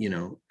there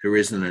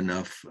isn't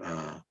enough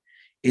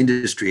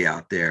industry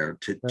out there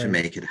to Right.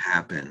 make it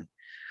happen.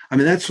 I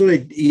mean, that's what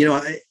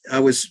I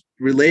was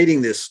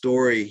relating this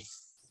story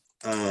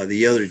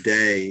the other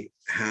day,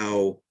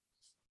 how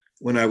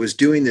when I was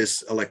doing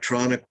this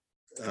electronic,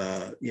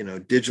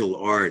 digital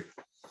art,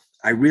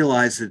 I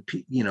realized that,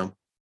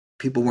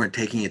 people weren't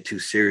taking it too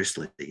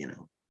seriously,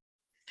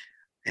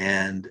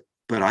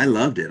 but I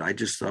loved it. I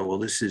just thought,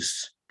 well,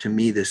 to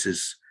me, this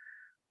is,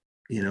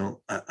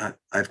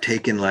 I've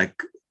taken,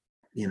 like,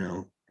 you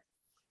know,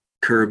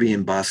 Kirby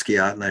and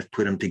Basquiat, and I've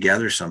put them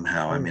together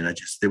somehow. I mean,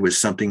 there was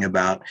something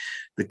about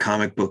the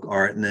comic book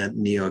art and that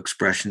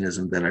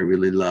neo-expressionism that I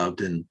really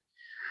loved. And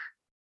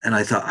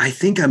I thought, I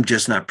think I'm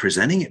just not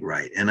presenting it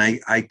right. And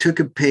I took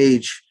a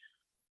page,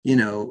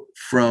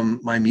 from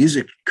my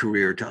music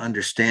career to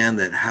understand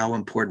that how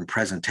important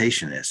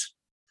presentation is.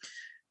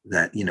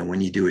 That,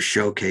 when you do a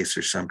showcase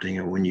or something,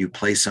 or when you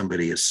play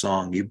somebody a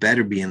song, you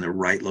better be in the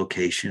right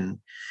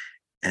location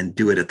and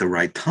do it at the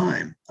right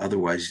time.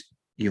 Otherwise,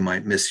 you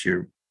might miss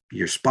your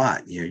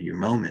spot, your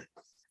moment.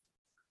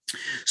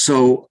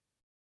 So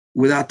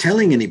without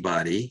telling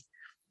anybody,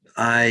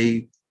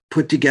 I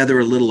put together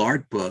a little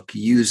art book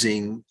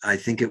using, I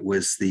think it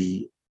was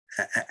the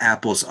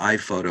Apple's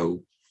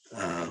iPhoto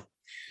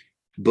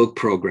book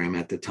program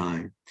at the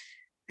time.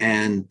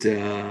 And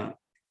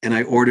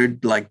I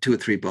ordered like 2 or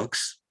 3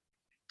 books.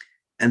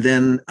 And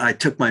then I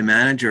took my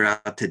manager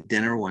out to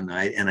dinner one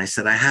night and I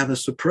said, I have a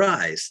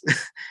surprise.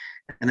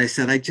 And I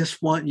said, I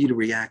just want you to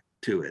react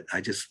to it.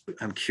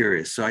 I'm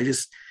curious. So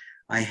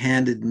I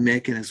handed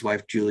Mick and his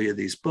wife, Julia,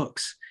 these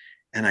books,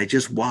 and I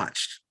just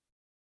watched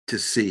to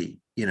see,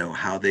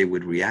 how they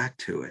would react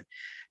to it.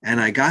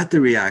 And I got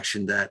the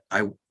reaction that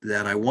I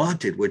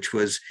wanted, which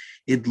was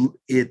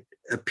it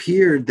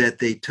appeared that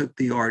they took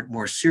the art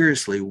more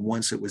seriously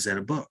once it was in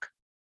a book,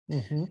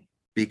 Mm-hmm.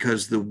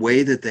 because the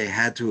way that they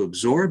had to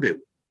absorb it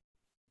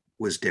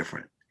was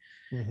different.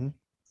 Mm-hmm.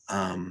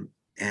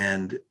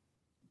 And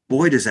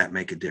boy, does that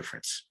make a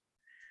difference.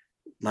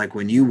 Like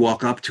when you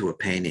walk up to a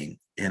painting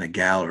in a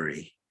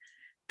gallery,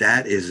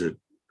 that is a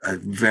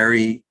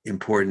very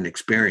important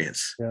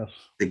experience. Yes.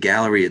 The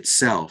gallery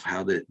itself,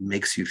 how that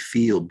makes you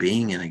feel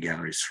being in a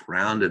gallery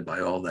surrounded by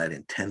all that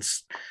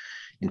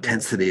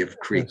intensity of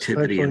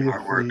creativity and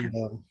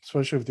artwork.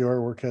 Especially if the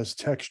artwork has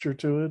texture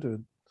to it,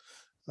 and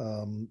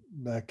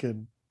that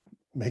could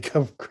make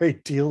a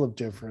great deal of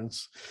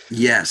difference.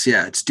 Yes,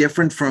 yeah, it's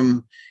different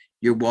from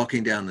you're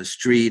walking down the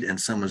street and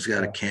someone's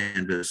got a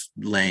canvas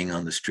laying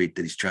on the street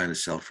that he's trying to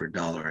sell for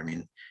 $1. I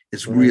mean,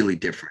 it's really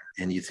different.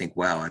 And you think,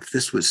 wow, if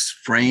this was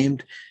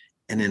framed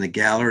and in a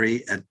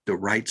gallery at the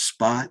right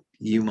spot,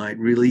 you might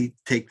really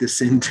take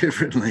this in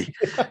differently.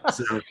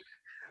 So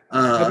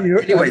Have you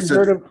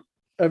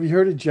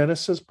heard of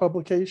Genesis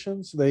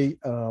Publications? They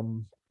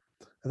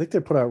I think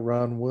they put out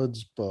Ron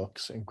Wood's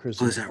books and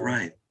Chris. Oh, is that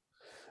right?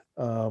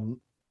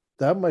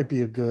 That might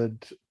be a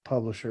good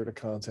publisher to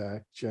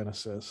contact,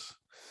 Genesis.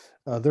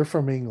 They're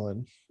from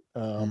England,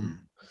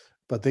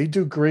 but they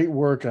do great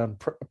work on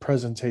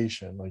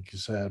presentation, like you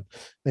said,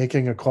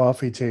 making a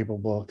coffee table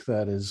book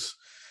that is,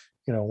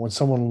 when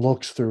someone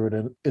looks through it,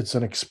 and it's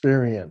an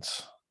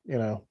experience.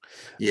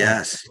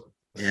 Yes.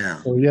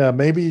 Yeah. So yeah,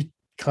 maybe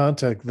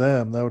contact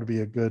them. That would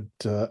be a good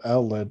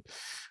outlet.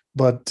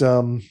 But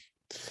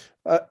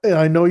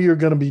I know you're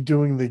going to be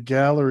doing the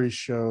gallery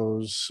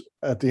shows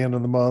at the end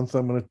of the month.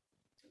 I'm going to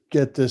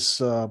get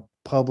this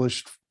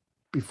published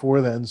before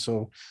then,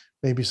 so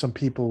maybe some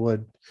people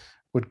would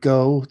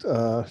go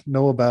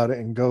know about it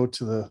and go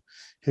to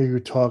hear you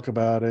talk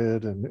about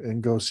it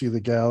and go see the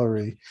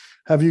gallery.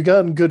 Have you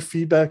gotten good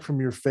feedback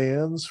from your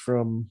fans,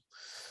 from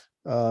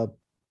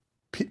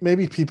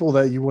maybe people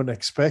that you wouldn't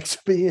expect to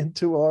be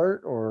into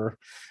art, or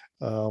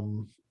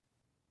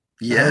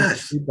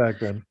yes, feedback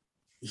been?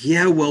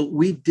 Yeah, well,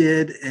 we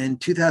did in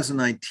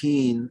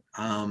 2019.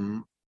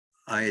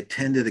 I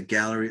attended a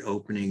gallery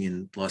opening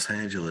in Los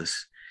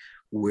Angeles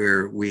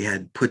where we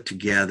had put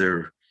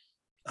together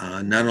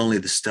not only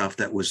the stuff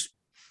that was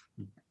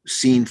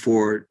seen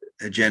for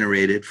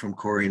generated from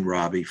Corey and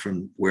Robbie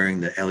from wearing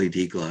the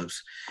LED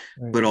gloves,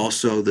 Right. but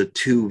also the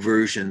two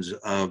versions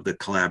of the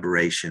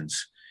collaborations.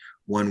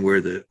 One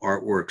where the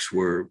artworks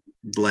were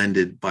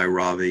blended by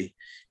Robbie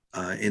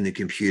in the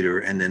computer,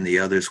 and then the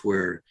others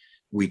where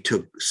we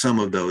took some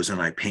of those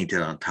and I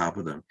painted on top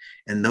of them.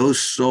 And those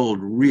sold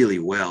really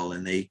well,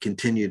 and they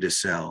continue to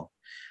sell,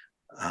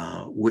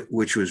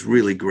 which was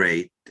really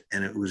great.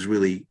 And it was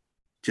really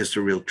just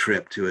a real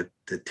trip to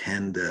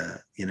attend,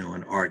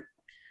 an art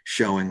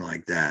showing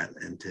like that,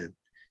 and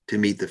to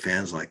meet the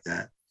fans like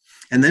that.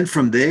 And then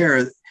from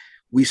there,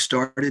 we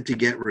started to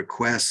get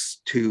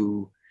requests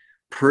to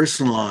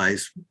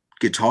personalize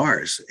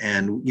guitars.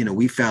 And,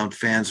 we found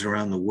fans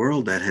around the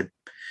world that had,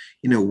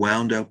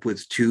 wound up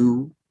with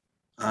two,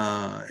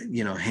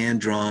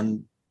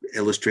 hand-drawn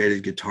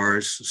illustrated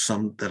guitars,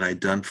 some that I'd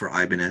done for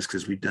Ibanez,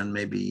 because we'd done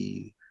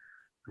maybe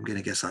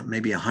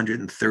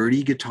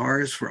 130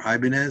 guitars for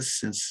Ibanez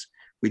since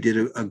we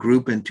did a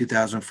group in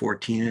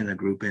 2014 and a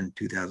group in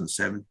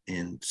 2007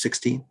 and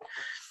 16.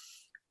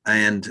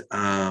 And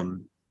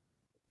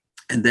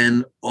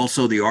then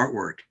also the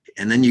artwork.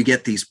 And then you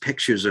get these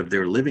pictures of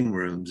their living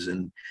rooms,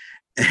 and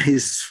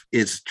it's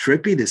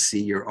trippy to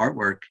see your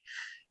artwork,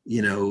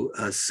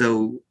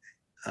 so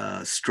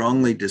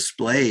strongly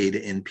displayed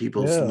in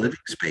people's living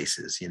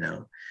spaces.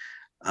 There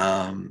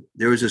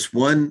was this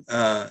one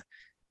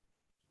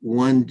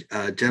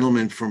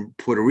gentleman from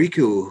Puerto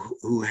Rico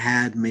who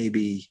had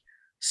maybe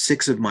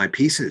 6 of my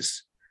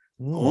pieces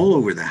all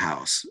over the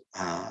house.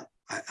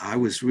 I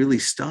was really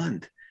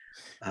stunned.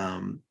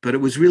 But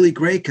it was really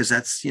great because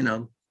that's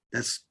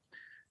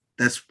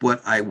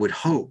what I would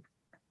hope,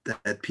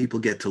 that people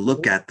get to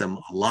look at them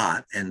a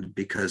lot, and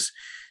because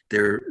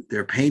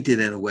they're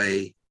painted in a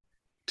way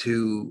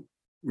to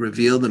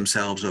reveal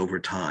themselves over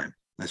time.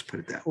 Let's put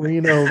it that way.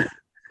 Well,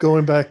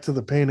 going back to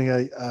the painting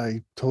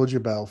I told you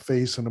about,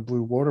 Face in a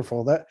Blue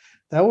Waterfall, that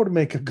would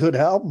make a good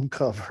album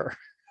cover.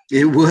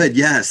 It would,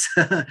 yes.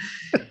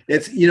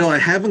 It's, I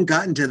haven't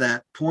gotten to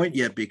that point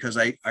yet, because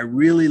I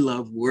really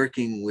love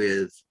working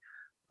with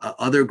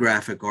other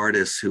graphic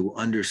artists who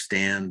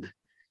understand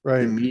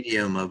the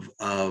medium of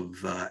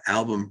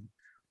album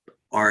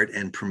art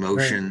and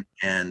promotion,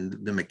 and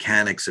the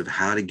mechanics of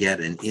how to get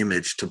an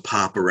image to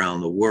pop around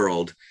the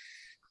world,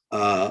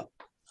 on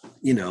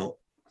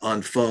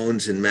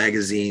phones and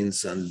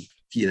magazines, and,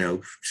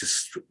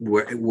 just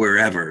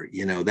wherever,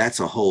 that's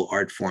a whole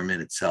art form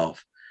in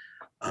itself.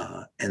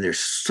 And there's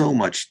so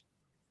much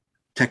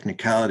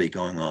technicality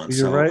going on.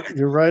 You're right.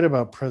 You're right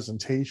about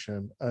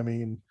presentation. I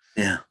mean,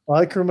 yeah,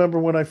 I can remember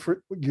when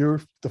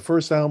the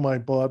first album I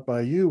bought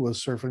by you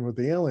was Surfing with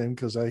the Alien,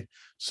 because I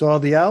saw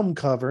the album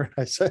cover and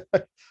I said,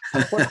 I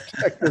want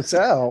to check this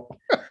out.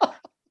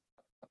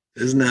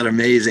 Isn't that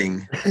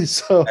amazing?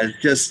 So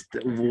it's just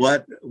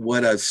what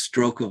a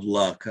stroke of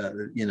luck,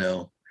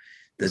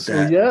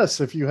 yes,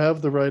 if you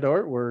have the right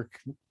artwork,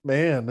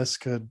 man, this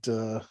could,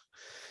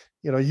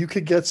 you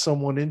could get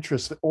someone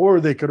interested, or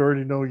they could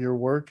already know your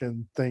work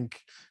and think,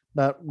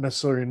 not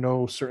necessarily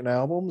know certain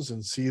albums,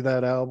 and see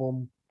that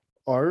album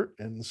art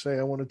and say,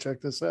 I want to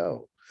check this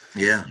out.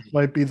 Yeah.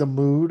 Might be the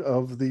mood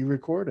of the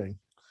recording.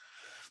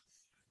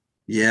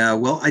 Yeah.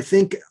 Well, I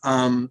think,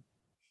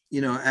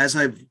 as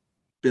I've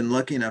been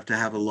lucky enough to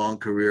have a long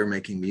career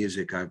making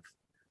music, I've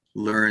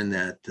learned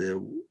that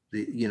the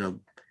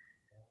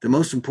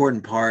most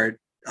important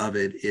part of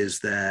it is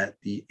that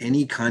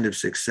any kind of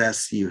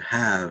success you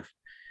have,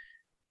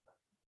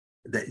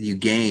 that you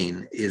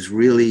gain, is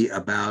really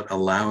about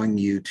allowing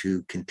you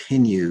to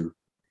continue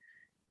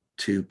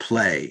to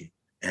play.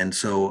 And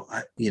so,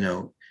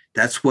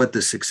 that's what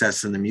the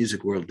success in the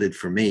music world did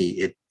for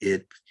me.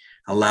 It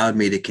allowed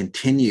me to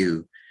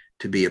continue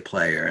to be a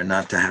player and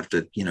not to have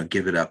to,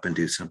 give it up and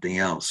do something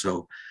else.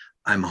 So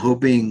I'm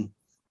hoping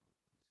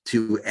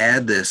to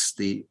add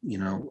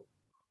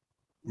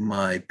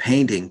my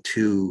painting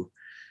to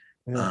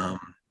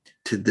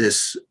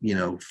this,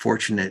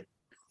 fortunate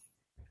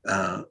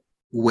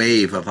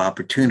wave of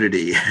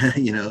opportunity,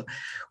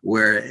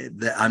 where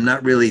I'm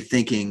not really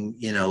thinking,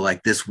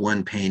 like this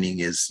one painting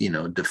is,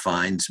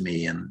 defines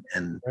me and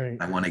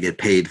I want to get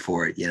paid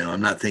for it.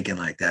 I'm not thinking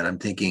like that. I'm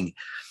thinking,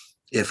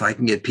 if I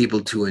can get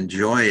people to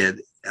enjoy it,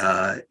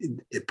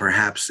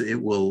 perhaps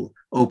it will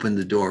open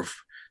the door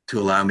to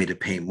allow me to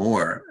paint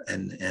more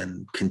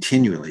and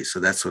continually. So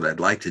that's what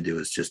I'd like to do,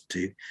 is just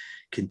to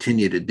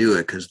continue to do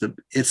it, because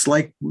it's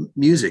like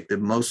music. The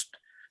most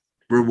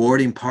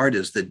rewarding part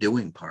is the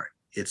doing part.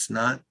 It's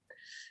not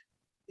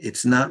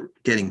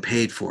getting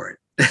paid for it,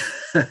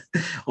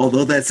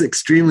 although that's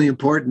extremely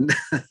important,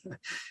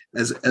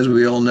 as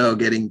we all know,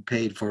 getting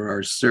paid for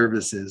our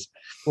services.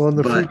 Well, in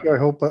the future, I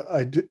hope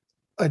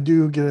I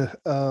do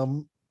get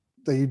that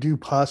you do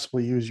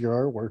possibly use your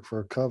artwork for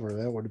a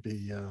cover. That would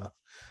be,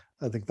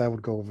 I think that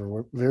would go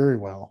over very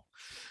well.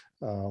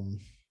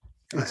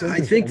 I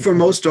think for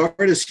most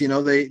artists, I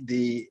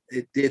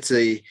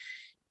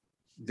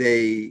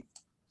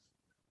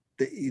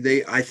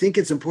think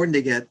it's important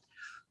to get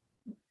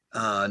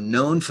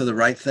known for the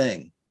right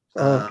thing.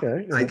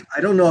 Okay.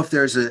 I don't know if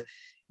there's in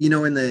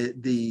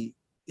the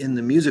in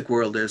the music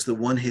world, there's the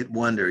one hit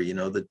wonder,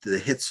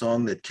 the hit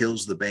song that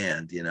kills the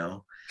band,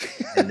 and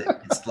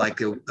it's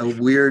like a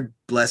weird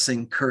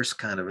blessing curse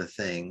kind of a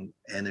thing.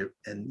 And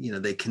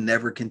they can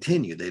never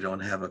continue. They don't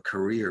have a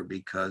career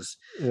because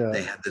Yeah.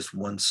 they had this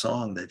one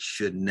song that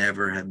should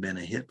never have been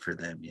a hit for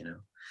them,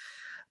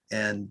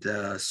 And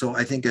so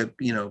I think,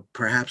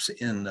 perhaps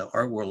in the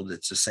art world,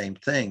 it's the same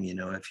thing.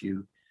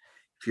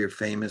 If you're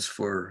famous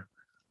for,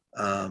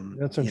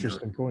 That's an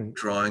interesting point.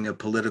 drawing a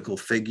political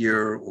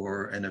figure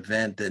or an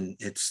event, then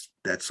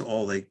that's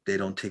all they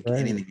don't take Right.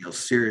 anything else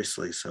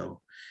seriously.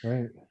 So,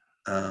 Right.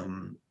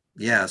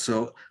 yeah.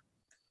 So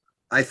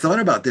I thought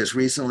about this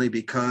recently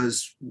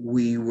because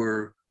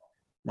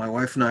my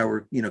wife and I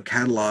were,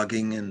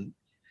 cataloging and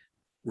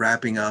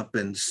wrapping up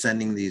and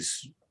sending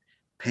these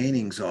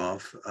paintings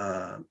off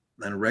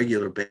on a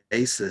regular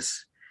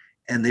basis,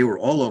 and they were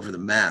all over the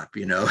map.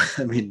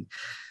 I mean,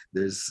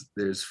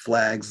 there's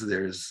flags,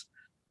 there's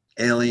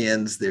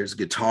aliens, there's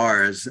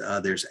guitars,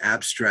 there's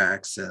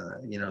abstracts,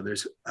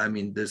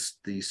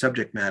 the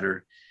subject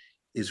matter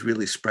is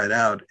really spread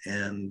out.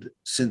 And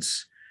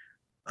since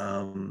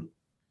I'm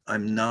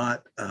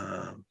not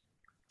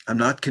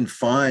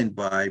confined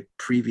by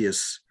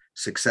previous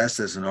success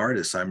as an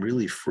artist, I'm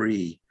really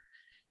free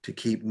to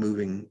keep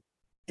moving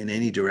in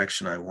any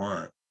direction I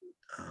want.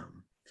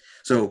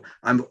 So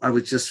I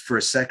was just, for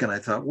a second, I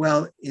thought,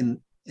 well,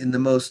 in the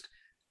most,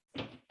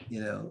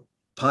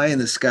 pie in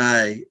the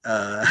sky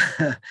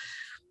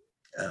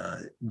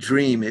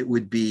dream, it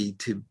would be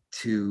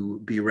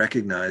to be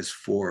recognized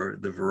for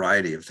the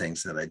variety of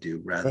things that I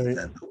do rather Right.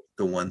 than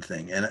the one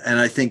thing. And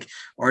I think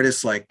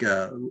artists like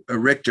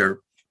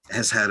Richter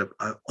has had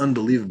an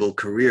unbelievable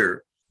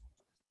career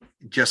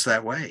just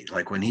that way.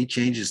 Like when he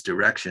changes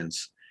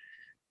directions,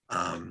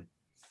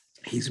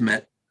 he's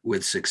met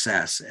with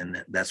success,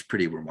 and that's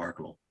pretty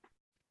remarkable.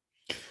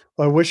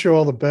 Well, I wish you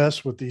all the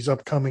best with these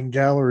upcoming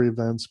gallery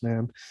events,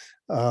 man.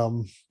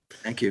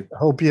 Thank you. I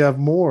hope you have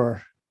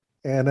more.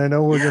 And I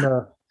know we're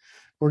gonna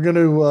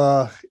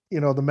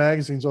the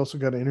magazine's also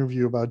got an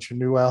interview about your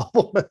new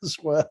album as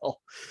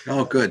well.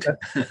 Oh, good.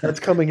 That's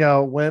coming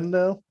out when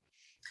now?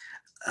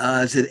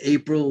 Is it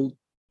April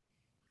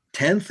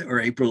 10th or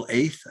April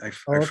 8th? I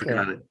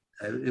forgot it.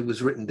 It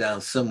was written down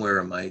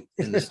somewhere in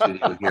the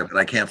studio here, but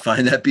I can't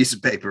find that piece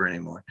of paper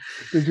anymore.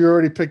 Did you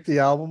already pick the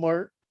album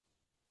art?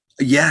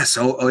 Yes.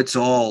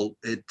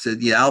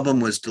 The album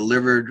was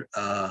delivered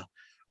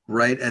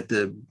right at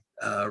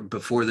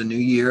before the new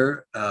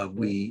year.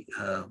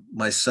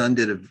 My son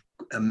did an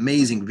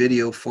amazing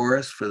video for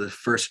us for the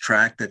first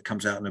track that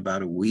comes out in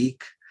about a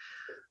week.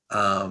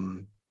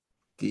 The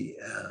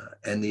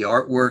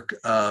artwork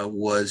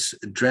was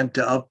dreamt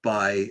up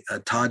by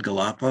Todd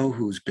Galapo,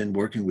 who's been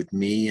working with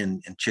me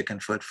and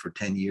Chickenfoot for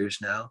 10 years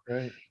now.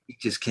 Right. He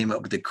just came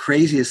up with the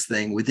craziest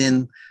thing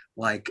within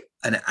like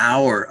an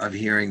hour of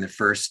hearing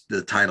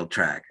the title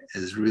track.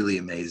 Is really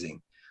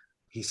amazing.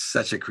 He's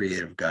such a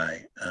creative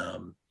guy.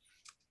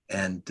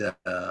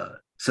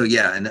 So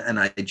yeah, and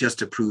I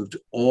just approved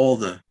all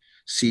the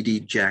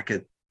CD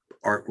jacket,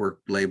 artwork,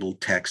 label,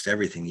 text,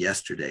 everything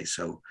yesterday.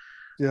 So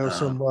yeah,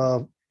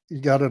 you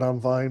got it on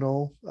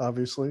vinyl,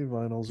 obviously.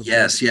 Vinyl's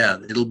yes, yeah,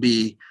 it'll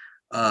be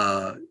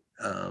double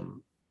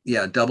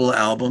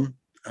album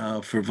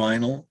for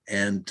vinyl,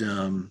 and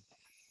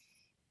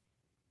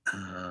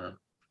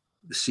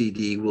the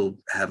CD will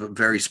have a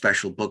very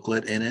special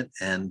booklet in it,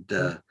 and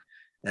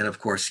of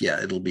course,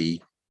 it'll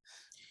be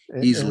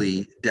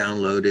easily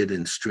downloaded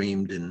and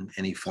streamed in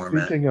any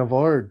format. Speaking of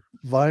art,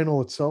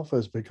 vinyl itself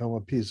has become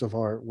a piece of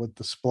art with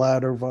the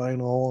splatter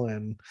vinyl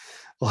and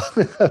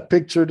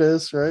picture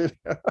disc, right?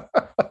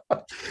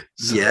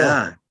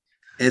 Yeah,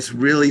 it's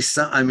really,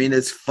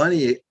 it's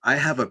funny. I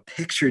have a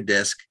picture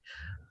disc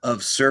of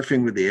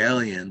Surfing with the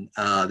Alien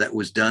that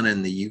was done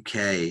in the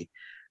UK,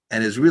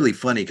 and it's really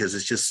funny because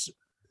it's just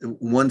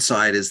one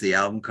side is the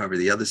album cover,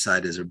 the other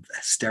side is a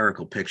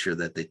hysterical picture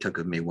that they took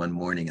of me one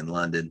morning in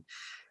London.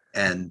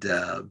 And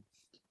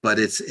but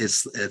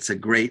it's a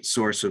great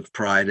source of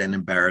pride and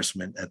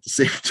embarrassment at the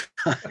same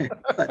time.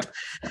 But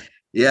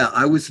yeah,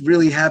 I was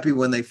really happy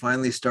when they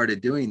finally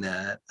started doing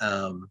that.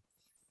 And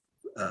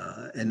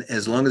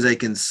as long as they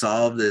can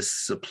solve this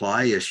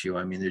supply issue,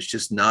 there's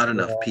just not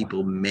enough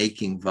people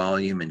making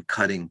volume and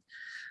cutting,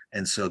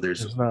 and so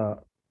there's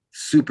not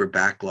super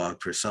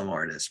backlog for some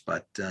artists.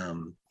 But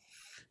the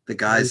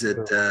guys at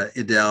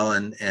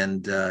Idel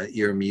and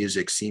Ear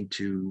Music seem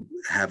to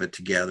have it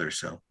together,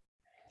 so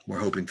we're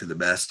hoping for the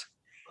best.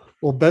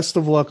 Well, best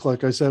of luck,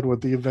 like I said,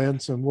 with the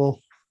events, and we'll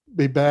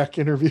be back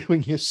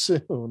interviewing you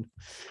soon.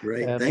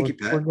 Great. Thank you,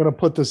 Pat. We're going to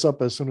put this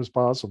up as soon as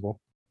possible.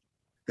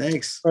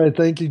 Thanks. All right.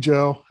 Thank you,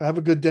 Joe. Have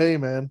a good day,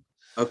 man.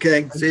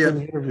 Okay. See you.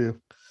 Interview.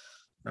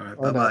 All right.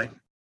 Bye-bye.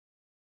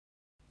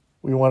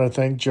 We want to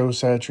thank Joe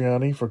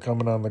Satriani for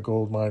coming on the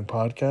Goldmine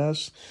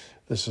podcast.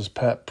 This is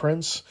Pat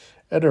Prince,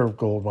 editor of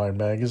Goldmine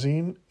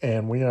Magazine,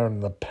 and we are on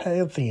the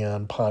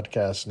Pantheon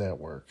Podcast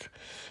Network.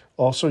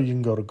 Also, you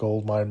can go to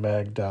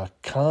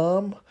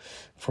goldminemag.com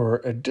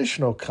for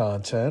additional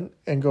content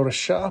and go to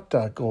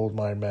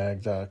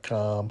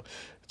shop.goldminemag.com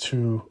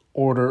to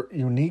order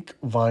unique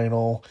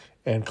vinyl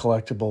and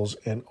collectibles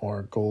in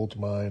our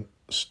Goldmine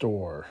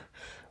store.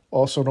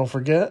 Also, don't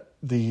forget,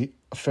 the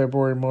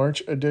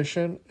February-March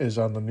edition is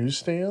on the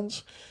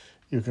newsstands.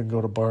 You can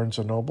go to Barnes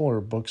 & Noble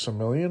or Books A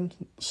Million,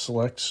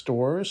 select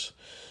stores,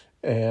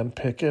 and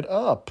pick it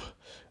up.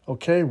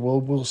 Okay, well,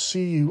 we'll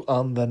see you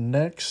on the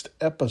next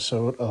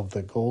episode of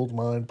the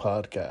Goldmine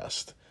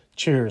Podcast.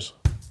 Cheers.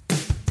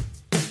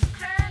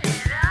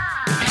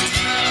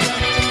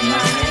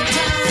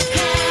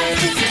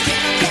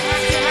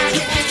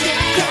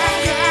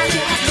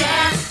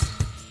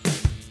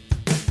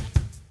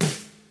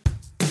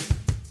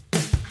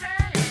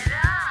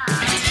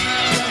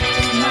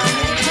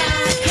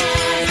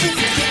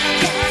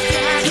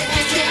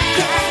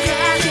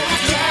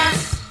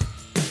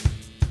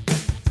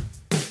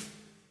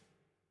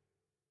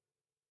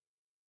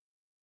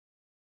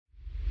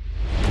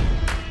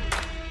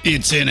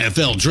 It's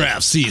NFL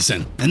draft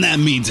season, and that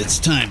means it's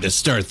time to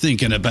start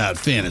thinking about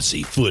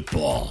fantasy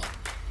football.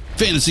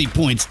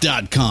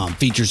 FantasyPoints.com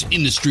features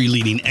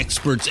industry-leading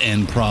experts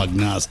and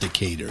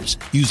prognosticators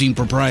using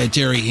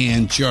proprietary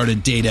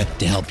hand-charted data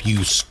to help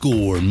you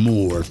score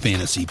more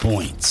fantasy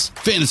points.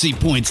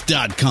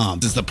 FantasyPoints.com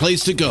is the place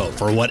to go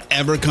for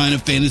whatever kind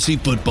of fantasy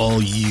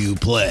football you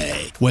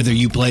play. Whether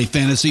you play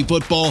fantasy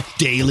football,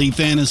 daily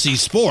fantasy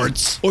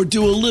sports, or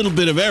do a little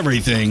bit of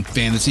everything,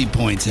 Fantasy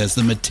Points has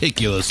the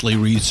meticulously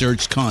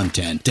researched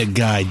content to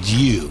guide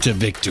you to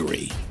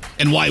victory.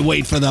 And why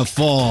wait for the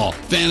fall?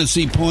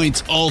 Fantasy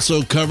Points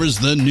also covers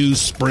the new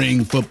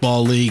spring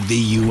football league,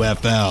 the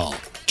UFL.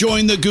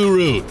 Join the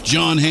guru,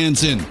 John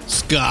Hansen,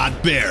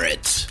 Scott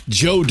Barrett,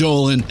 Joe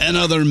Dolan, and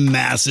other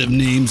massive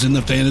names in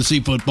the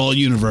fantasy football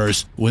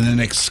universe with an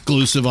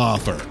exclusive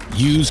offer.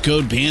 Use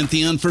code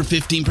Pantheon for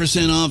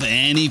 15% off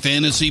any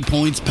Fantasy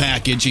Points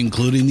package,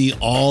 including the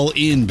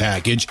all-in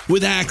package,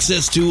 with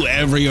access to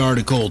every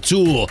article,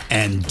 tool,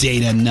 and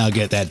data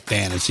nugget that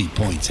Fantasy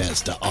Points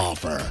has to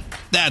offer.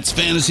 That's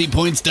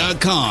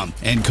FantasyPoints.com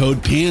and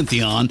code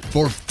Pantheon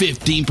for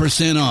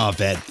 15% off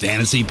at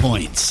Fantasy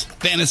Points.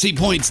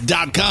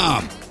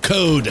 FantasyPoints.com,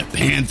 code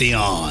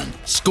Pantheon.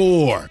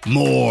 Score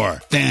more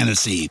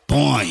fantasy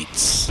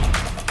points.